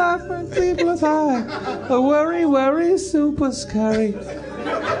things life when people are high. A worry, super scary.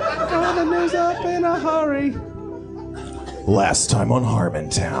 Got the news up in a hurry. Last time on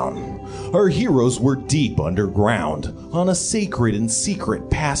Harmontown, our heroes were deep underground on a sacred and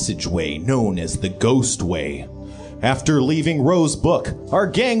secret passageway known as the Ghost Way. After leaving Rosebook, our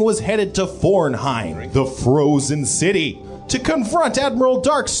gang was headed to Fornheim, the Frozen City, to confront Admiral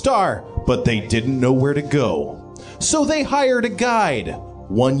Darkstar, but they didn't know where to go. So they hired a guide,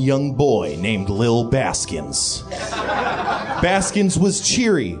 one young boy named Lil Baskins. Baskins was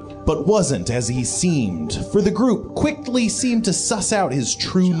cheery, but wasn't as he seemed, for the group quickly seemed to suss out his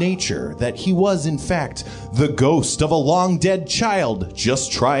true nature, that he was, in fact, the ghost of a long-dead child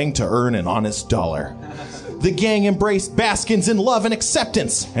just trying to earn an honest dollar. The gang embraced Baskins in love and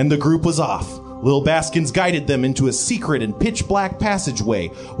acceptance, and the group was off. Lil Baskins guided them into a secret and pitch-black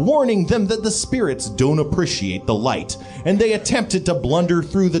passageway, warning them that the spirits don't appreciate the light, and they attempted to blunder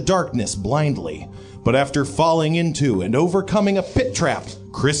through the darkness blindly. But after falling into and overcoming a pit trap,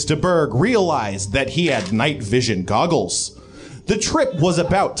 Chris de Burgh realized that he had night vision goggles. The trip was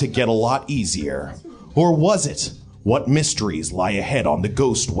about to get a lot easier. Or was it? What mysteries lie ahead on the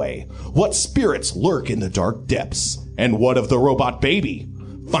Ghost Way? What spirits lurk in the dark depths? And what of the robot baby?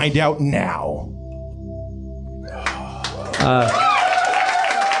 Find out now.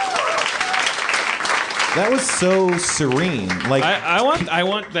 That was so serene. Like I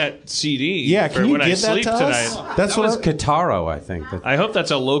want that CD. Yeah, can for you when I give that sleep to us? tonight. That's That what was Kitaro, I think. I hope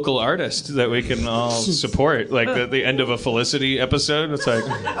that's a local artist that we can all support. Like the end of a Felicity episode. It's like,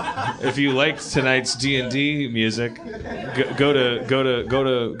 if you liked tonight's D&D music, go to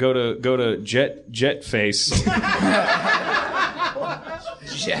Jetface.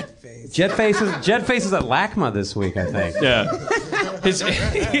 Jetface is at LACMA this week, I think. Yeah. He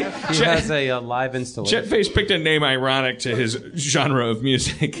has a live installation. Jetface picked a name ironic to his genre of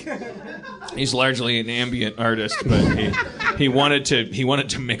music. He's largely an ambient artist, but he wanted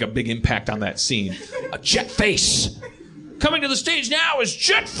to make a big impact on that scene. A Jetface. Coming to the stage now is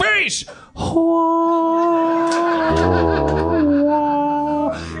Jetface.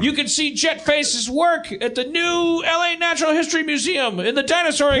 You can see Jetface's work at the new LA Natural History Museum in the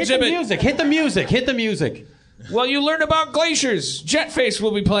dinosaur exhibit. Hit the music. Well, you learn about glaciers. Jetface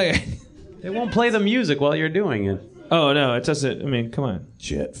will be playing. They won't play the music while you're doing it. Oh, no, it doesn't. I mean, come on.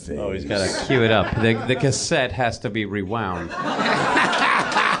 Jetface. Oh, he's got to cue it up. The cassette has to be rewound.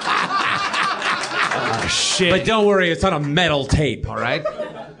 Oh, shit. But don't worry, it's on a metal tape, all right?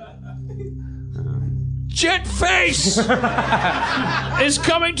 Jetface is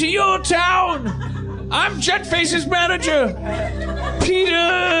coming to your town. I'm Jetface's manager,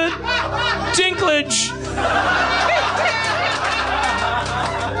 Peter Dinklage.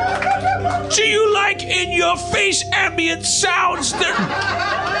 Do you like in-your-face ambient sounds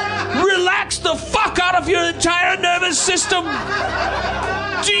that relax the fuck out of your entire nervous system?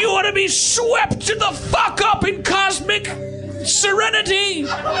 Do you want to be swept to the fuck up in cosmic serenity?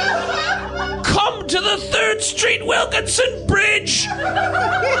 Come to the 3rd Street Wilkinson Bridge.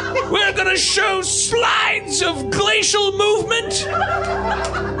 We're gonna show slides of glacial movement,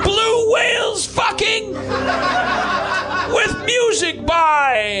 blue whales fucking, with music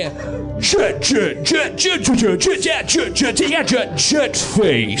by Jetface.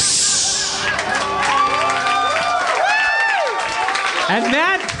 And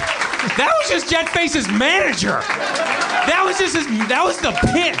that was just Jetface's manager. That was the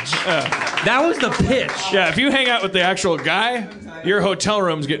pitch. That was the pitch. Yeah, if you hang out with the actual guy, your hotel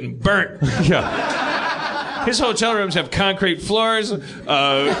room's getting burnt. Yeah. His hotel rooms have concrete floors.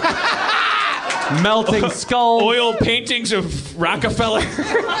 melting skulls. Oil paintings of Rockefeller.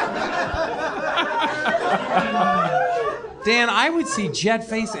 Dan, I would see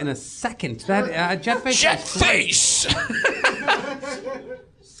Jetface in a second. That Jetface. Jetface!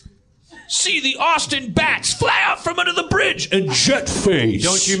 See the Austin Bats fly out from under the bridge and Jetface.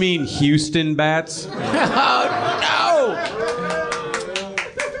 Don't you mean Houston Bats? Oh,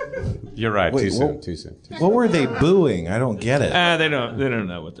 You're right. Wait, Too soon. What were they booing? I don't get it. They don't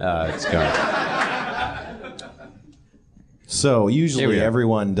know what It's going. So Here usually we are.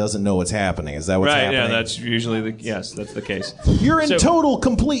 everyone doesn't know what's happening. Is that what's Right, happening? yeah, that's usually that's the case. You're in So- total,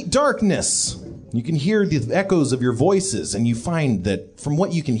 complete darkness. You can hear the echoes of your voices, and you find that from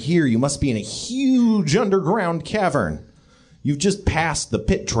what you can hear, you must be in a huge underground cavern. You've just passed the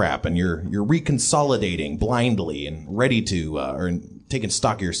pit trap, and you're reconsolidating blindly and ready to or taking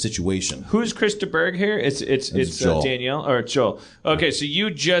stock of your situation. Who's Krista Berg here? It's Joel. Danielle or Joel. Okay, so you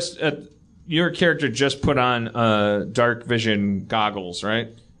just your character just put on dark vision goggles, right?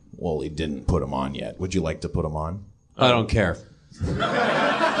 Well, he didn't put them on yet. Would you like to put them on? I don't care.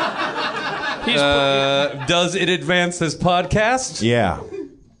 Does it advance this podcast? Yeah.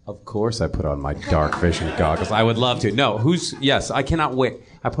 Of course I put on my dark vision goggles. I would love to. No, yes, I cannot wait.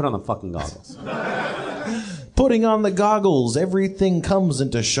 I put on the fucking goggles. Putting on the goggles, everything comes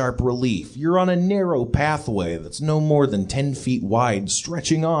into sharp relief. You're on a narrow pathway that's no more than 10 feet wide,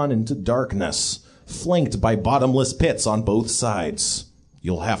 stretching on into darkness, flanked by bottomless pits on both sides.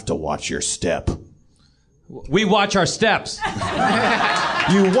 You'll have to watch your step. We watch our steps.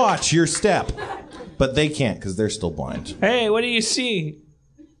 You watch your step. But they can't because they're still blind. Hey, what do you see?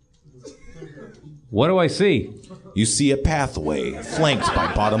 What do I see? You see a pathway flanked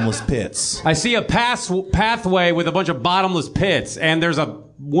by bottomless pits. I see a pathway with a bunch of bottomless pits, and there's a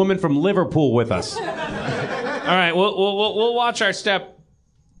woman from Liverpool with us. All right, we'll watch our step.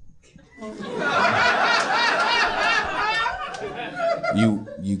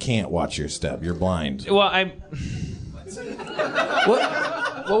 You can't watch your step. You're blind. Well, I'm.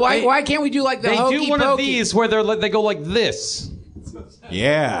 Well, why can't we do like the They hokey do one of pokey? these where they go like this.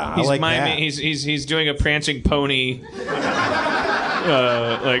 Yeah, I He's like miming. that. He's doing a prancing pony.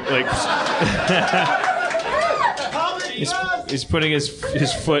 He's putting his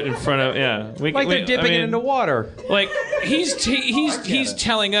foot in front of They're dipping it into water. Like he's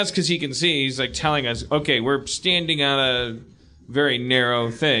telling us because he can see. He's like telling us, okay, we're standing on a very narrow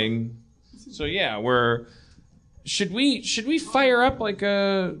thing. So yeah, Should we fire up like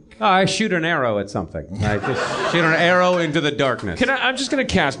a? I shoot an arrow at something. I just shoot an arrow into the darkness. I'm just gonna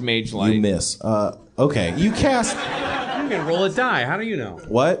cast Mage Light. You miss. Okay, you cast. You can roll a die. How do you know?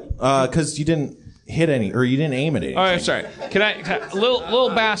 What? Because you didn't hit any, or you didn't aim at anything. Oh, sorry. Can I Lil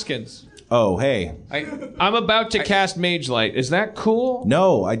Baskins? Oh, hey. I'm about to cast Mage Light. Is that cool?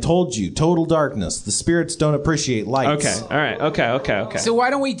 No, I told you. Total darkness. The spirits don't appreciate lights. Okay. All right. Okay. So why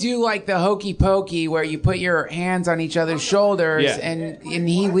don't we do like the hokey pokey where you put your hands on each other's shoulders and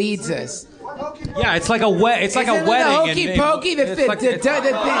he leads us? Yeah, it's like a wedding. The hokey pokey, the thing.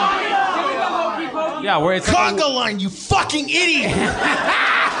 Yeah, where it's conga line, you fucking idiot!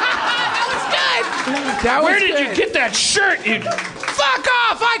 Where did you get that shirt? You fuck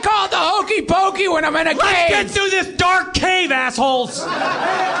off! I call it the hokey pokey when I'm in a cave. Let's get through this dark cave, assholes.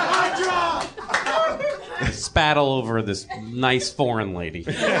 Spattle over this nice foreign lady.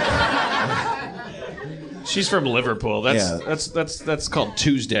 She's from Liverpool. That's called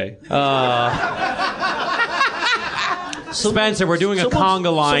Tuesday. Spencer, we're doing a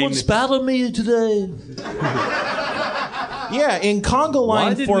conga line. Someone spat on me today. Yeah, in conga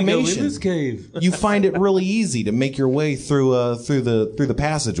line formation, we go in this cave? You find it really easy to make your way through the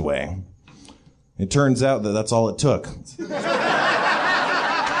passageway. It turns out that's all it took.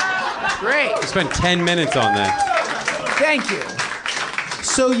 Great. We spent 10 minutes on that. Thank you.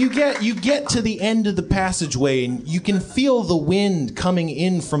 So you get to the end of the passageway, and you can feel the wind coming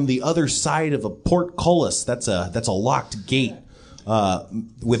in from the other side of a portcullis. That's a locked gate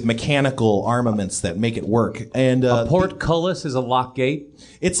with mechanical armaments that make it work. And a portcullis is a locked gate.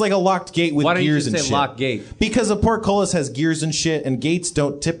 It's like a locked gate with Why don't gears you and just say shit. locked gate? Because a portcullis has gears and shit, and gates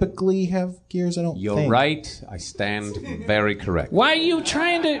don't typically have gears. I don't. You're think. right. I stand very correct. Why are you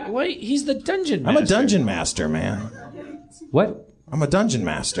trying to? Wait, he's the dungeon master. I'm a dungeon master, man. What? I'm a dungeon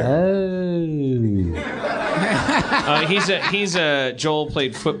master. He's a Joel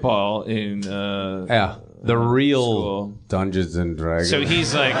played football in the real school. Dungeons and Dragons. So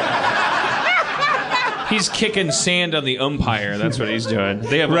he's like he's kicking sand on the umpire. That's what he's doing.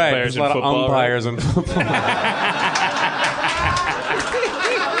 They have umpires in a lot football. of umpires right? in football.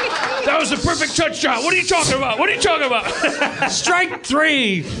 was the perfect touch shot. What are you talking about? What are you talking about? Strike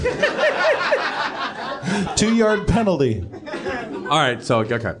 3. 2-yard penalty. All right, so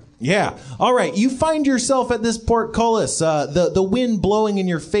okay. Yeah. All right. You find yourself at this portcullis. The wind blowing in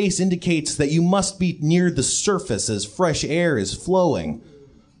your face indicates that you must be near the surface as fresh air is flowing.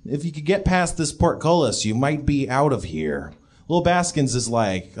 If you could get past this portcullis, you might be out of here. Lil Baskins is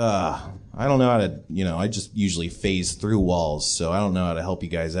like, I don't know how to, I just usually phase through walls, so I don't know how to help you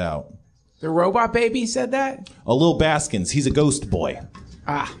guys out. The robot baby said that? Lil Baskins, he's a ghost boy.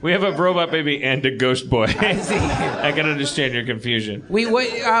 We have a robot baby and a ghost boy. I see. I can understand your confusion. We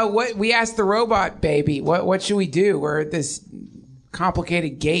asked the robot baby, what should we do? We're at this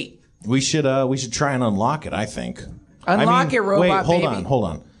complicated gate. We should try and unlock it, I think. Unlock it, robot wait, baby. Hold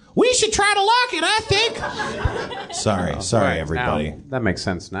on. We should try to lock it, I think. Sorry, everybody. Now, that makes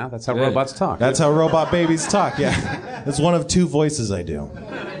sense now. That's how robots talk. That's how robot babies talk, yeah. It's one of 2 voices I do.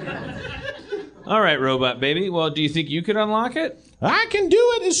 All right, robot baby. Well, do you think you could unlock it? I can do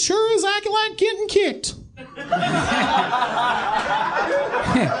it as sure as I like getting kicked.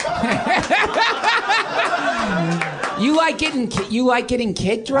 You like getting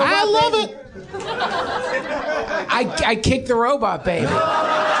kicked, robot I love baby? it. I kicked the robot baby.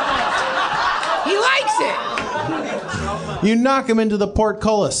 He likes it. You knock him into the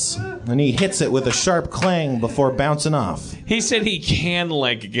portcullis, and he hits it with a sharp clang before bouncing off. He said he can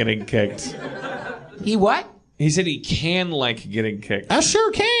like getting kicked. He what? He said he can like getting kicked. I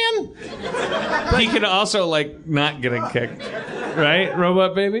sure can. He can also like not getting kicked. Right,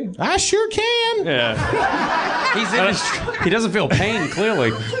 robot baby? I sure can. Yeah. He doesn't feel pain,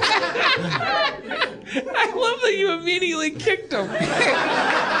 clearly. I love that you immediately kicked him.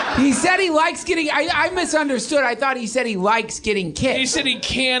 He said he likes getting... I misunderstood. I thought he said he likes getting kicked. He said he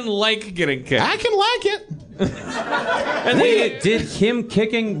can like getting kicked. I can like it. And Did him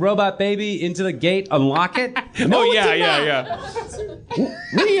kicking Robot Baby into the gate unlock it? No, oh, it yeah, did yeah, not. yeah.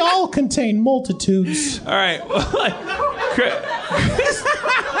 We all contain multitudes. All right.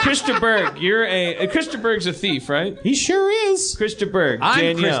 Krista Berg, Krista Berg's a thief, right? He sure is. Krista Berg. I'm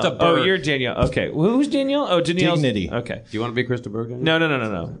Danielle. Krista Berg. Oh, you're Danielle. Okay. Well, who's Danielle? Oh, Danielle's... Dignity. Okay. Do you want to be Krista Berg? No. I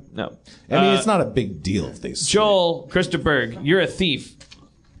mean, it's not a big deal if they... Joel, Krista Berg, you're a thief.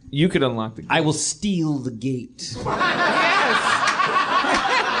 You could unlock the gate. I will steal the gate.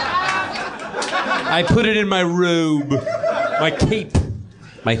 I put it in my robe. My cape.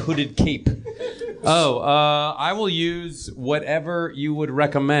 My hooded cape. I will use whatever you would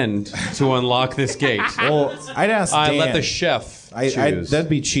recommend to unlock this gate. Well, I'd ask Dan. I let the chef choose. That'd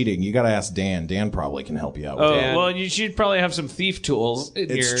be cheating. You got to ask Dan. Dan probably can help you out with that. Well, you should probably have some thief tools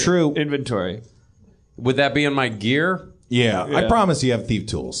in your true. inventory. Would that be in my gear? Yeah, I promise you have thief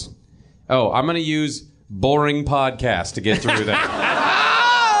tools. Oh, I'm going to use boring podcast to get through that.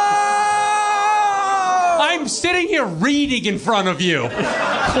 I'm sitting here reading in front of you.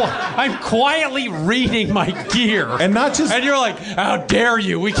 I'm quietly reading my gear. And not just... And you're like, how dare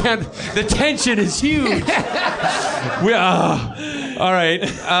you? We can't... The tension is huge. All right.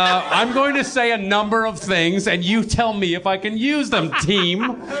 I'm going to say a number of things, and you tell me if I can use them, team.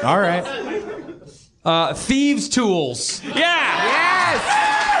 All right. Thieves' tools. Yes.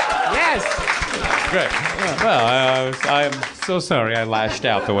 Great. Well, I'm so sorry I lashed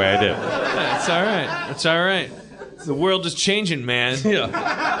out the way I did. It's all right. It's all right. The world is changing, man. Yeah.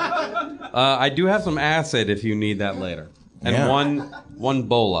 I do have some acid if you need that later. And one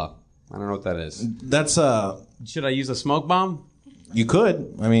bola. I don't know what that is. That's Should I use a smoke bomb? You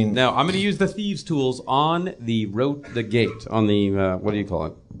could. I mean, no. I'm going to use the thieves' tools on the gate. On the what do you call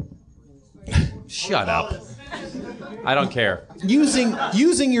it? Shut up. I don't care. Using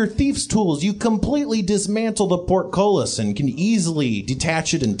your thief's tools, you completely dismantle the portcullis and can easily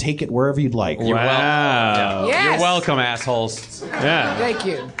detach it and take it wherever you'd like. Wow. Yes. You're welcome, assholes. Yeah. Thank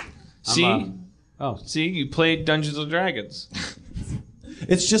you. See? See, you played Dungeons and Dragons.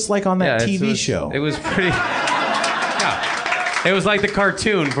 It's just like on that TV show. It was pretty... It was like the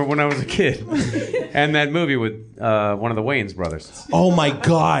cartoon from when I was a kid. And that movie with one of the Wayans brothers. Oh my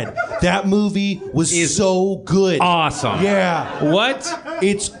God. That movie was so good. Awesome. Yeah. What?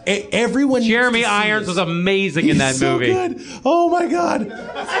 It's everyone. Jeremy Irons was amazing in that movie. Good. Oh my God.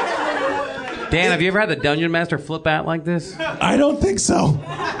 Dan, have you ever had the Dungeon Master flip out like this? I don't think so.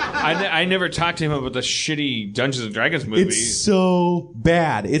 I never talked to him about the shitty Dungeons and Dragons movie. It's so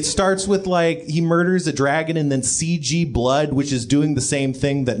bad. It starts with like he murders a dragon and then CG blood, which is doing the same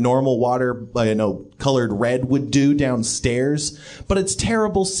thing that normal water, colored red would do downstairs. But it's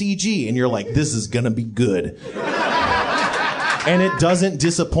terrible CG, and you're like, this is gonna be good. And it doesn't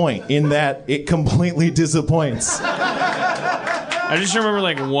disappoint in that it completely disappoints. I just remember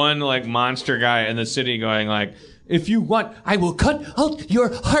like one like monster guy in the city going like, if you want, I will cut out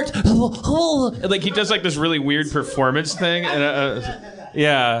your heart. And, like he does like this really weird performance thing, and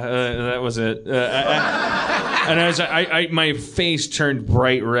that was it. And as my face turned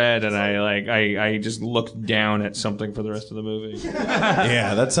bright red, and I just looked down at something for the rest of the movie.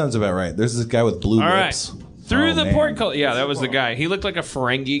 Yeah, that sounds about right. There's this guy with blue lips. Right. Through the portcullis. Yeah, that was the guy. He looked like a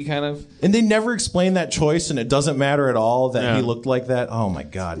Ferengi kind of. And they never explain that choice, and it doesn't matter at all that he looked like that. Oh my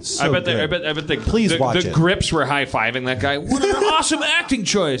God, so I bet Please watch the it. Grips were high-fiving that guy. What an awesome acting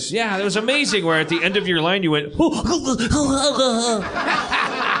choice. Yeah, that was amazing. Where at the end of your line you went,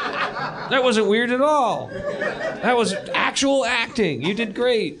 that wasn't weird at all. That was actual acting. You did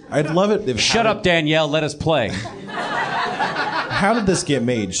great. I'd love it if... Shut up, Danielle. Let us play. How did this get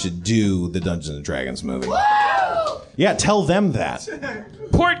made to do the Dungeons & Dragons movie? Yeah, tell them that.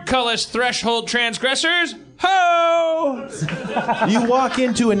 Portcullis threshold transgressors, ho! You walk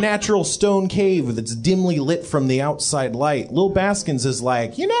into a natural stone cave that's dimly lit from the outside light. Lil Baskins is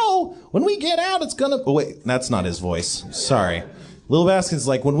like, when we get out, it's gonna... Oh, wait, that's not his voice. Sorry. Lil Baskins is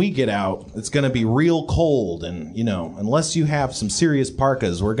like, when we get out, it's gonna be real cold, and, unless you have some serious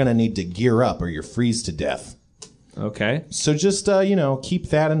parkas, we're gonna need to gear up or you'll freeze to death. Okay. So just, keep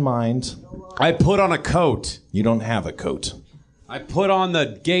that in mind. I put on a coat. You don't have a coat. I put on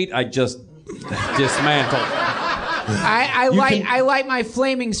the gate I just dismantled. I light my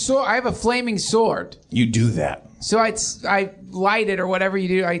flaming sword. I have a flaming sword. You do that. So I light it or whatever you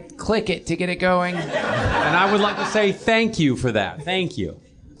do. I click it to get it going. And I would like to say thank you for that. Thank you.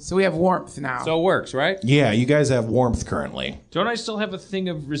 So we have warmth now. So it works, right? Yeah, you guys have warmth currently. Don't I still have a thing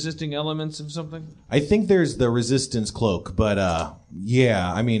of resisting elements of something? I think there's the resistance cloak, but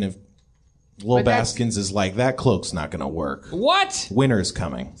yeah, I mean, if Lil Baskins is like, that cloak's not gonna work. What? Winter's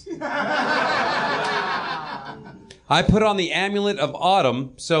coming. I put on the amulet of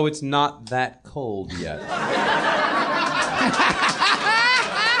autumn, so it's not that cold yet.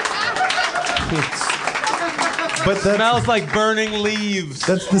 But that smells like burning leaves.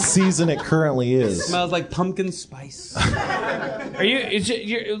 That's the season it currently is. It smells like pumpkin spice.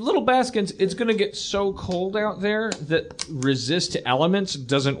 Little Baskins, it's going to get so cold out there that resist elements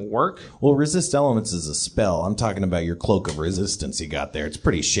doesn't work? Well, resist elements is a spell. I'm talking about your cloak of resistance you got there. It's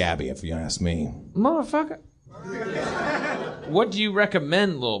pretty shabby, if you ask me. Motherfucker. What do you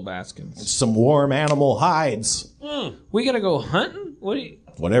recommend, Little Baskins? Some warm animal hides. We got to go hunting?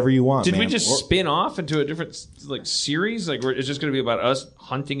 Whatever you want, Did man. we just spin off into a different series? Like, it's just going to be about us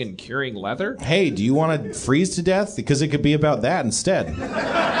hunting and curing leather? Hey, do you want to freeze to death? Because it could be about that instead.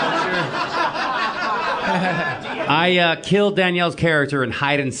 I killed Danielle's character and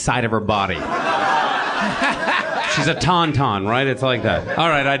hide inside of her body. She's a tauntaun, right? It's like that. All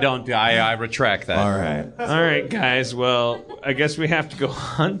right, I retract that. All right, guys. Well, I guess we have to go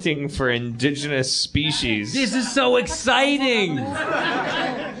hunting for indigenous species. This is so exciting.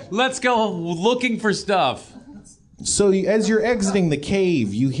 Let's go looking for stuff. So as you're exiting the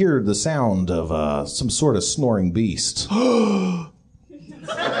cave, you hear the sound of some sort of snoring beast. I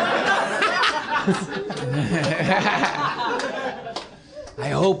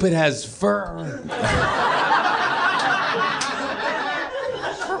hope it has fur.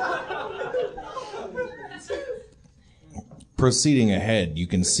 Proceeding ahead, you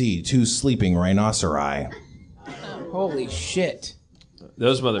can see two sleeping rhinoceri. Holy shit.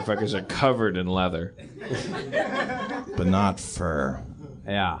 Those motherfuckers are covered in leather. But not fur.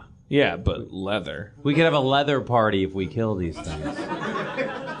 Yeah. Yeah, but leather. We could have a leather party if we kill these things.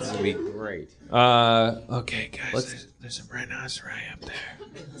 That would be great. Okay, guys. There's some rhinoceri up there.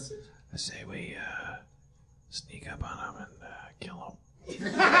 I say we sneak up on them and kill them.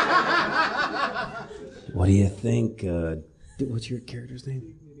 What do you think? What's your character's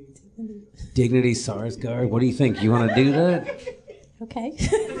name? Dignity Sarsgaard. What do you think? You want to do that? Okay.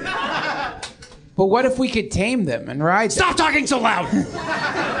 But what if we could tame them and ride them? Stop talking so loud!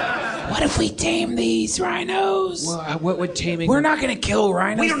 What if we tame these rhinos? Well, what would taming... We're not going to kill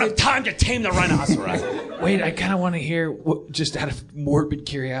rhinos. We don't have time to tame the rhinoceri. Wait, I kind of want to hear, just out of morbid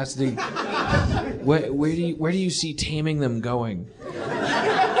curiosity, where do you see taming them going?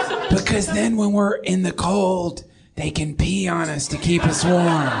 Because then when we're in the cold, they can pee on us to keep us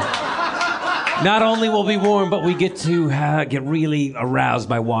warm. Not only will we be warm, but we get to get really aroused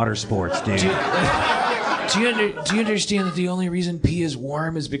by water sports, dude. Do you understand that the only reason pee is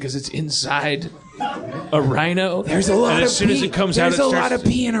warm is because it's inside a rhino? There's a lot and of as soon pee. as it comes out, There's a lot of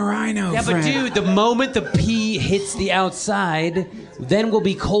pee in a rhino. Yeah, friend. but dude, the moment the pee hits the outside, then we'll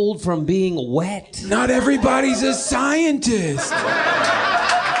be cold from being wet. Not everybody's a scientist.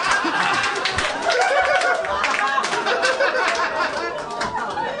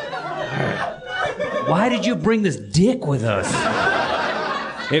 Why did you bring this dick with us?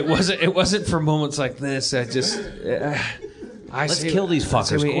 It wasn't for moments like this. Let's kill these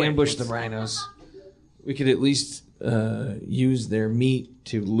fuckers. We quick. ambush the rhinos. We could at least use their meat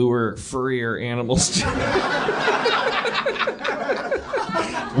to lure furrier animals.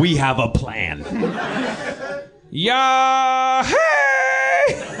 We have a plan. Yeah! Hey!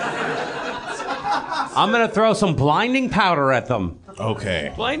 I'm gonna throw some blinding powder at them.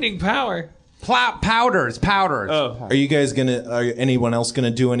 Okay. Blinding power. Powders. Oh. Are you guys are anyone else gonna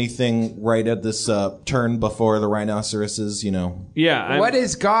do anything right at this turn before the rhinoceroses, Yeah. What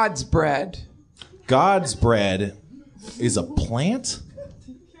is God's bread? God's bread is a plant?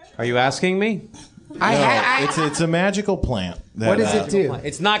 Are you asking me? It's a magical plant. What does it do?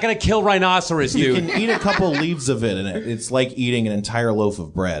 It's not gonna kill rhinoceros, You dude. can eat a couple leaves of it, and it's like eating an entire loaf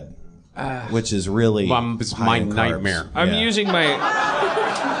of bread, which is really It's high my in carbs. nightmare. I'm Yeah. using my...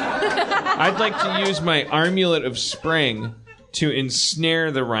 I'd like to use my amulet of spring to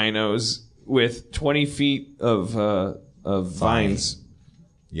ensnare the rhinos with 20 feet of vines.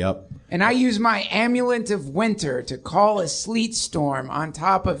 Yep. And I use my amulet of winter to call a sleet storm on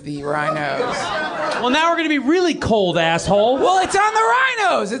top of the rhinos. Well, now we're gonna be really cold, asshole. Well, it's on the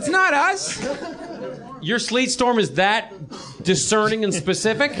rhinos. It's not us. Your sleet storm is that discerning and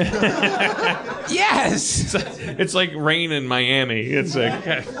specific? Yes. It's like rain in Miami. It's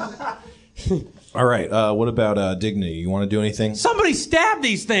like... All right. What about dignity? You want to do anything? Somebody stab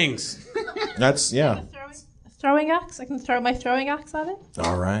these things. That's yeah. Throwing axe? I can throw my throwing axe at it.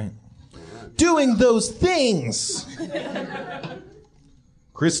 All right. Doing those things.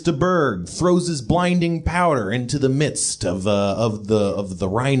 Krista Berg throws his blinding powder into the midst of the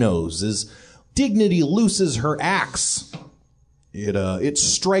rhinos as Dignity looses her axe. It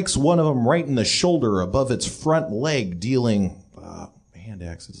strikes one of them right in the shoulder above its front leg, dealing hand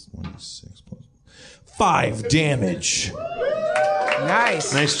axes 1d6 plus 5 damage.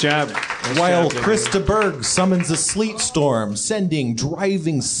 Nice job. While Krista Berg summons a sleet storm, sending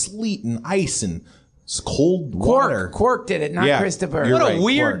driving sleet and ice and cold water. Quark did it, not Krista Berg. You're What right, a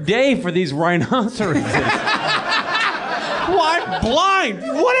weird Quark. day for these rhinoceroses. What? Blind?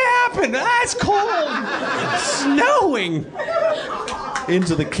 What happened? That's cold. Snowing.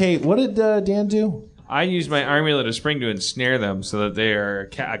 Into the cave. What did Dan do? I use my amulet of spring to ensnare them so that they are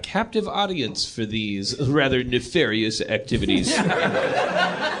a captive audience for these rather nefarious activities.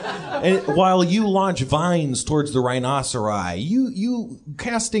 And while you launch vines towards the rhinoceri, you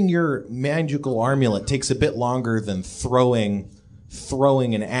casting your magical amulet takes a bit longer than throwing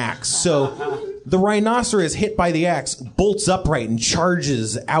an axe. So the rhinoceros hit by the axe bolts upright and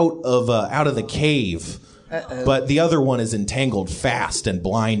charges out of the cave. But the other one is entangled fast and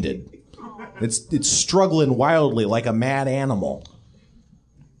blinded. It's struggling wildly like a mad animal.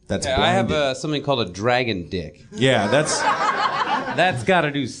 That's blinded. I have something called a dragon dick. Yeah, that's got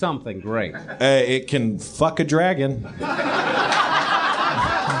to do something great. it can fuck a dragon.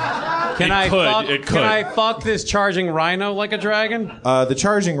 Can I fuck this charging rhino like a dragon? The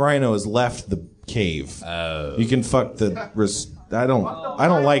charging rhino has left the cave. Oh. You can fuck the. I don't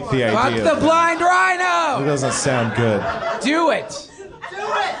like the idea. Fuck the blind rhino. It doesn't sound good. Do it.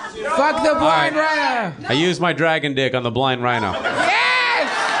 Fuck the blind rhino. I use my dragon dick on the blind rhino. Yes.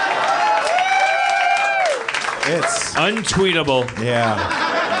 It's untweetable.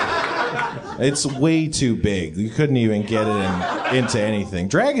 Yeah. It's way too big. You couldn't even get it into anything.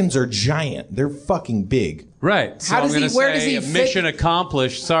 Dragons are giant. They're fucking big. Right. So How does I'm he- gonna where say does he fit- mission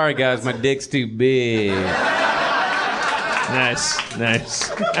accomplished. Sorry, guys, my dick's too big. Nice.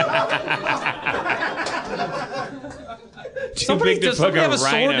 Somebody, big to does somebody fuck a have a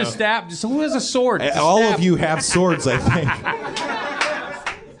sword rhino. to stab? Someone has a sword. to All stab. of you have swords, I think.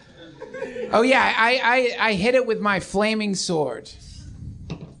 Oh yeah, I hit it with my flaming sword.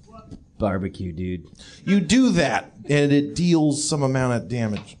 Barbecue, dude. You do that, and it deals some amount of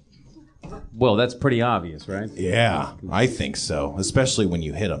damage. Well, that's pretty obvious, right? Yeah, I think so. Especially when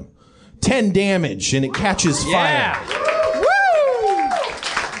you hit them. 10 damage, and it catches fire.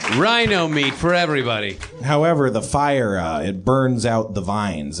 Rhino meat for everybody. However, the fire, it burns out the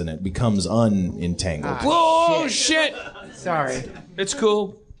vines, and it becomes unentangled. Whoa, shit. Sorry. It's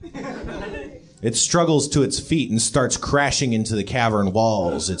cool. It struggles to its feet and starts crashing into the cavern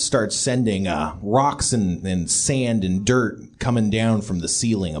walls. It starts sending rocks and sand and dirt coming down from the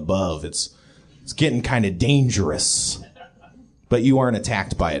ceiling above. It's getting kind of dangerous. But you aren't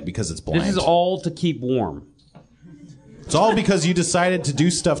attacked by it because it's blind. This is all to keep warm. It's all because you decided to do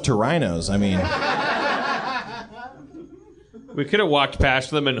stuff to rhinos. I mean, We could have walked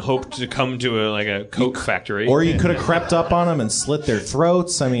past them and hoped to come to a Coke factory. Or you could have crept up on them and slit their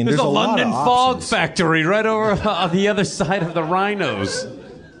throats. I mean, there's a lot London of Fog options. factory right over on the other side of the rhinos.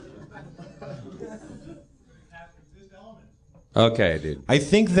 Okay, dude. I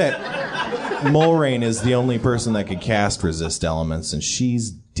think that Mulrain is the only person that could cast resist elements, and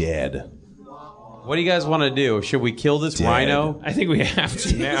she's dead. What do you guys want to do? Should we kill this rhino? I think we have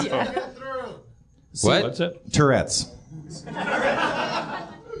to now. What? What's it? Tourette's.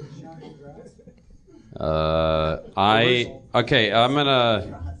 Okay, I'm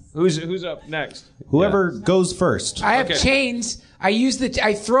gonna. Who's up next? Whoever goes first. I have chains.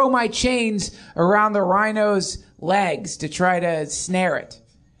 I throw my chains around the rhino's legs to try to snare it.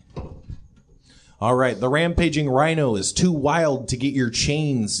 All right, the rampaging rhino is too wild to get your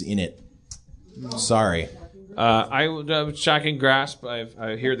chains in it. Sorry. Shocking grasp.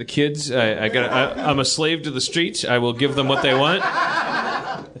 I hear the kids. I'm a slave to the streets. I will give them what they want.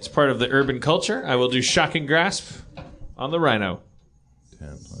 It's part of the urban culture. I will do shocking grasp on the rhino.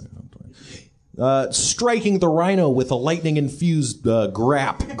 Striking the rhino with a lightning-infused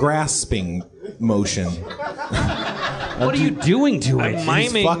grasping motion. What are you doing to it?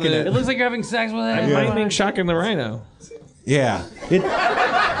 I'm miming. It looks like you're having sex with it. I'm miming shocking the rhino. Yeah.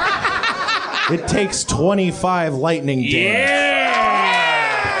 It takes 25 lightning damage.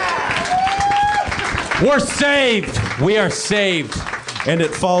 We're saved. We are saved. And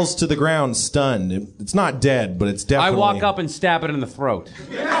it falls to the ground stunned. It's not dead, but it's definitely... I walk up and stab it in the throat.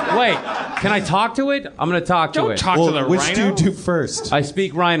 Wait, can I talk to it? I'm going to talk to it. Don't talk to the which rhino. do you do first? I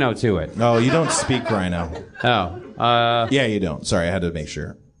speak rhino to it. No, you don't speak rhino. Oh. Yeah, you don't. Sorry, I had to make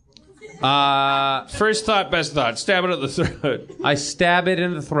sure. First thought, best thought. Stab it at the throat. I stab it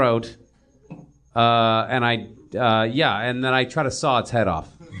in the throat, and then I try to saw its head off.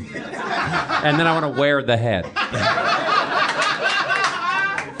 And then I want to wear the head.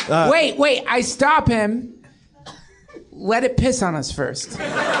 Wait, I stop him. Let it piss on us first.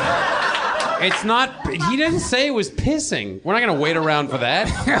 It's not. He didn't say it was pissing. We're not going to wait around for that.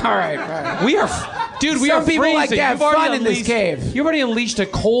 All right. We are. Dude, we Some are people freezing. like to have You've already fun in this cave. You've already unleashed a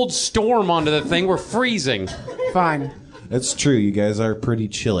cold storm onto the thing. We're freezing. Fine. That's true. You guys are pretty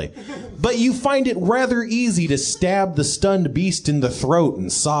chilly. But you find it rather easy to stab the stunned beast in the throat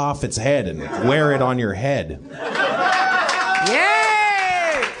and saw off its head and wear it on your head. Yay!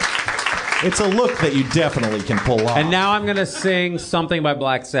 It's a look that you definitely can pull off. And now I'm going to sing something by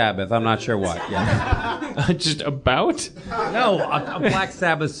Black Sabbath. I'm not sure what. Yeah. Just about? No, a Black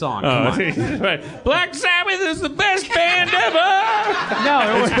Sabbath song. Come on. Black Sabbath is the best band ever!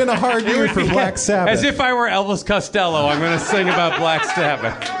 No, It's been a hard year for Black Sabbath. As if I were Elvis Costello, I'm going to sing about Black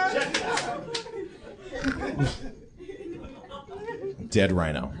Sabbath. Dead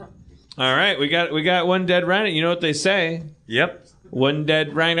rhino. All right, we got one dead rhino. You know what they say? Yep. One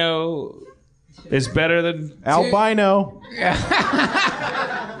dead rhino is better than albino.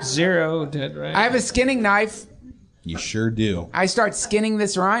 0 dead rhino. I have a skinning knife. You sure do. I start skinning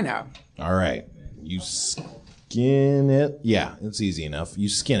this rhino. All right. You skin it. Yeah, it's easy enough. You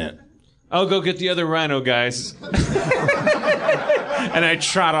skin it. I'll go get the other rhino, guys. And I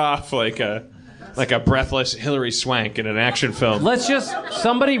trot off like a breathless Hilary Swank in an action film. Let's just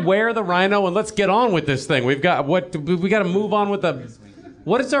somebody wear the rhino and let's get on with this thing. We got to move on with the.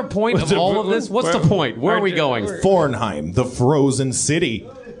 What is our point of all of this? What's the point? Where are we going? Fornheim, the frozen city.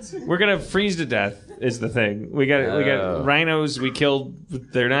 We're gonna freeze to death. Is the thing. We got rhinos we killed.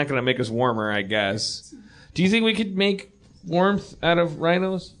 They're not gonna make us warmer, I guess. Do you think we could make warmth out of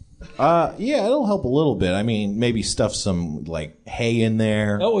rhinos? Yeah, it'll help a little bit. I mean, maybe stuff some like hay in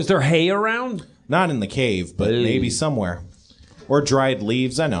there. Oh, is there hay around? Not in the cave, but maybe somewhere. Or dried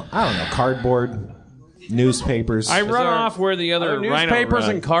leaves. I don't know. Cardboard, newspapers. I run off where the other rhino newspapers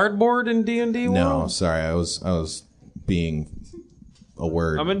run. and cardboard in D&D world? No, sorry. I was being a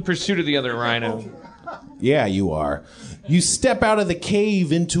word. I'm in pursuit of the other rhino. Yeah, you are. You step out of the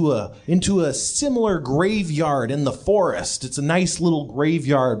cave into a similar graveyard in the forest. It's a nice little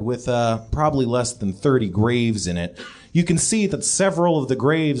graveyard with probably less than 30 graves in it. You can see that several of the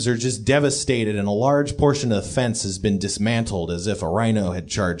graves are just devastated and a large portion of the fence has been dismantled as if a rhino had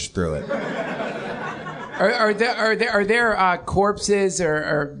charged through it. Are there corpses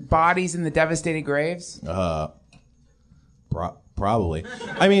or bodies in the devastated graves? Probably.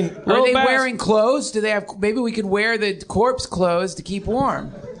 I mean, are they wearing clothes? Do they have? Maybe we could wear the corpse clothes to keep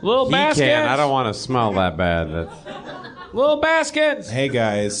warm. Little baskets. Can. I don't want to smell that bad. Little baskets. Hey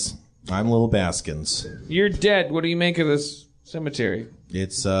guys, I'm Little Baskins. You're dead. What do you make of this cemetery?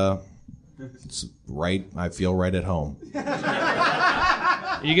 It's right. I feel right at home.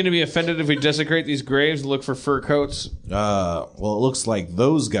 Are you going to be offended if we desecrate these graves and look for fur coats? Well, it looks like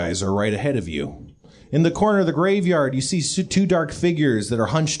those guys are right ahead of you. In the corner of the graveyard, you see two dark figures that are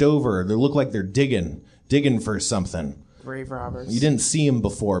hunched over. They look like they're digging for something. Grave robbers. You didn't see them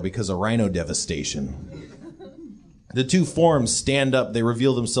before because of rhino devastation. The two forms stand up. They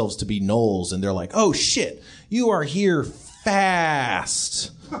reveal themselves to be gnolls, and they're like, "Oh shit, you are here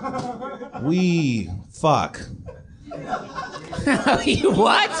fast. We fuck."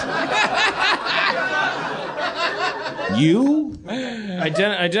 What? You?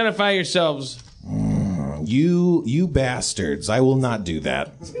 Identify yourselves. You bastards. I will not do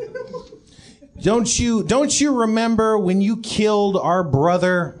that. Don't you remember when you killed our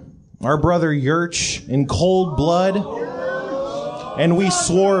brother Yurch in cold blood? And we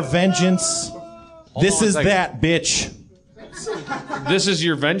swore vengeance. This is that, bitch. This is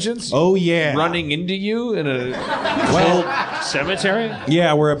your vengeance? Oh, yeah. Running into you in a cold cemetery?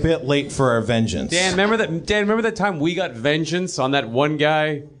 Yeah, we're a bit late for our vengeance. Dan, remember that time we got vengeance on that one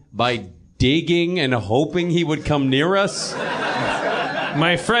guy by digging and hoping he would come near us?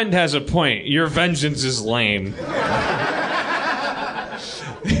 My friend has a point. Your vengeance is lame.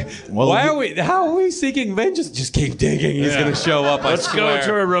 Well, how are we seeking vengeance? Just keep digging. He's going to show up. Let's go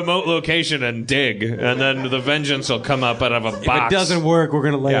to a remote location and dig, and then the vengeance will come up out of a box. If it doesn't work, we're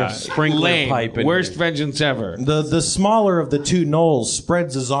going to lay a sprinkler pipe in. Worst vengeance ever. The smaller of the two gnolls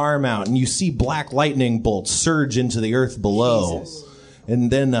spreads his arm out, and you see black lightning bolts surge into the earth below. Jesus. And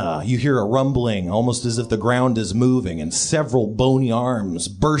then you hear a rumbling, almost as if the ground is moving, and several bony arms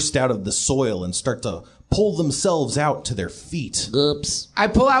burst out of the soil and start to pull themselves out to their feet. Oops. I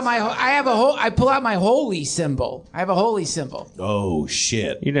pull out my holy symbol. I have a holy symbol. Oh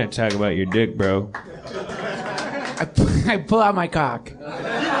shit! You didn't talk about your dick, bro. I pull out my cock. You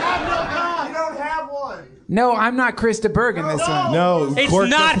don't have one. No, I'm not Krista Berg in this one. No, it's Cork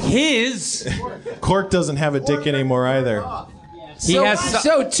not his. Cork doesn't have a dick anymore either. Two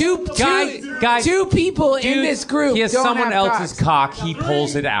people in this group. He has don't someone have else's cocks. cock. He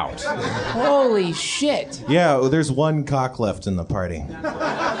pulls it out. Holy shit! Yeah, well, there's one cock left in the party.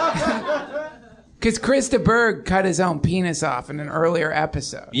 Because Krista Berg cut his own penis off in an earlier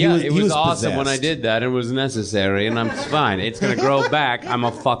episode. Yeah, he it was was awesome when I possessed. did that. It was necessary, and I'm fine. It's going to grow back. I'm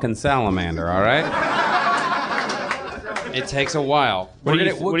a fucking salamander, all right? It takes a while. What do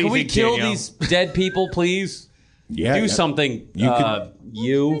you Can we think, kill Danielle? these dead people, please? Yeah, Do something,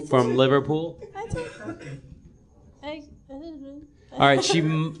 you from Liverpool. All right, she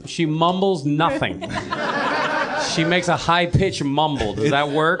mumbles nothing. She makes a high-pitched mumble. Does that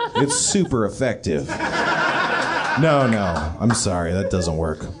work? It's super effective. No, I'm sorry, that doesn't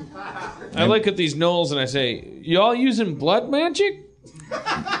work. I look at these gnolls and I say, y'all using blood magic?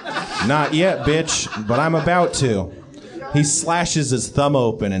 Not yet, bitch, but I'm about to. He slashes his thumb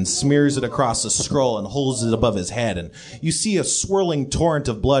open and smears it across the scroll and holds it above his head. And you see a swirling torrent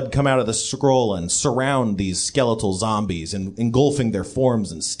of blood come out of the scroll and surround these skeletal zombies, and engulfing their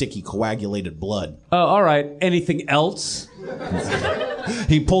forms in sticky, coagulated blood. Oh, all right. Anything else?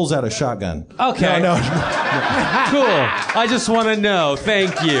 He pulls out a shotgun. Okay. No. Cool. I just want to know.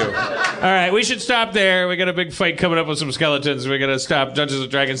 Thank you. All right, we should stop there. We got a big fight coming up with some skeletons. We got to stop Dungeons and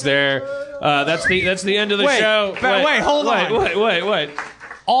Dragons there. That's the end of the show. Wait, hold on. Wait.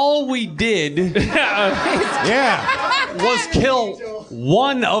 All we did was kill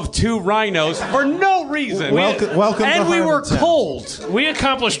one of two rhinos for no reason. Welcome and to we were Harmontown. told. We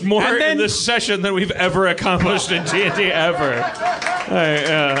accomplished more in this session than we've ever accomplished in D&D ever.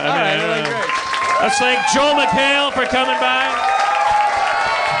 Let's thank Joel McHale for coming by.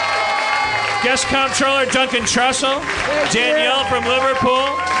 Guest comptroller Duncan Trussell. Danielle from Liverpool.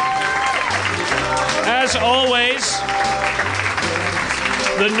 As always,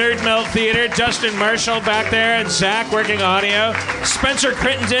 the Nerd Melt Theater, Justin Marshall back there, and Zach working audio. Spencer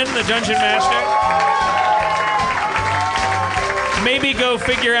Crittenden, the Dungeon Master. Maybe go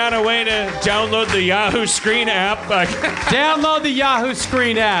figure out a way to download the Yahoo Screen app. Download the Yahoo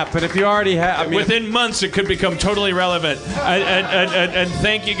Screen app, and if you already have... Within months, it could become totally relevant. And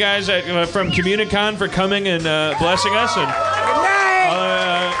thank you guys from Communicon for coming and blessing us. And, Good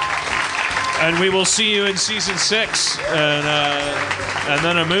night! And we will see you in season 6, and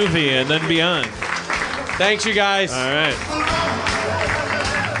then a movie, and then beyond. Thanks, you guys. All right.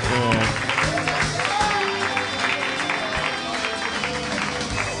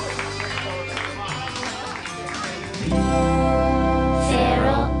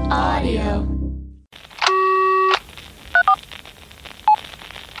 Feral Audio.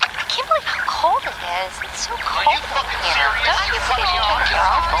 I can't believe how cold it is. It's so cold in here. Don't you think you should turn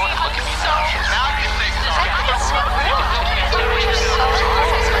your phone and look at me? I think it's so rude. You're so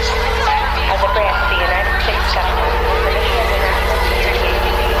cold.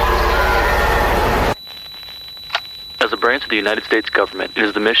 branch of the United States government, it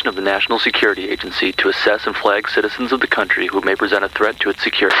is the mission of the National Security Agency to assess and flag citizens of the country who may present a threat to its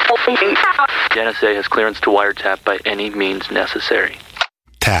security. The NSA has clearance to wiretap by any means necessary.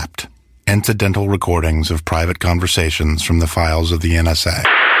 Tapped. Incidental recordings of private conversations from the files of the NSA.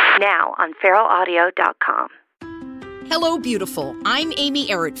 Now on feralaudio.com. Hello, beautiful. I'm Amy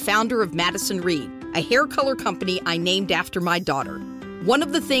Errett, founder of Madison Reed, a hair color company I named after my daughter. One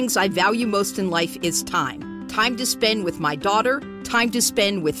of the things I value most in life is time. Time to spend with my daughter, time to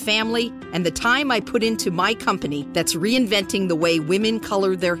spend with family, and the time I put into my company that's reinventing the way women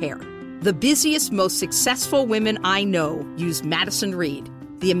color their hair. The busiest, most successful women I know use Madison Reed,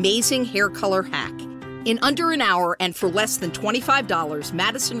 the amazing hair color hack. In under an hour and for less than $25,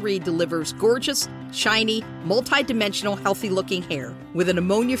 Madison Reed delivers gorgeous, shiny, multi-dimensional, healthy-looking hair with an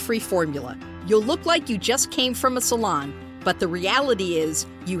ammonia-free formula. You'll look like you just came from a salon, but the reality is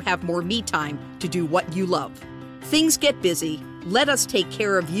you have more me time to do what you love. Things get busy. Let us take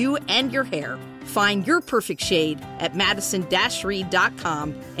care of you and your hair. Find your perfect shade at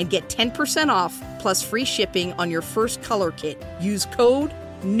madison-reed.com and get 10% off plus free shipping on your first color kit. Use code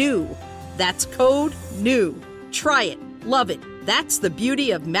NEW. That's code NEW. Try it. Love it. That's the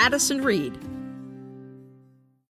beauty of Madison Reed.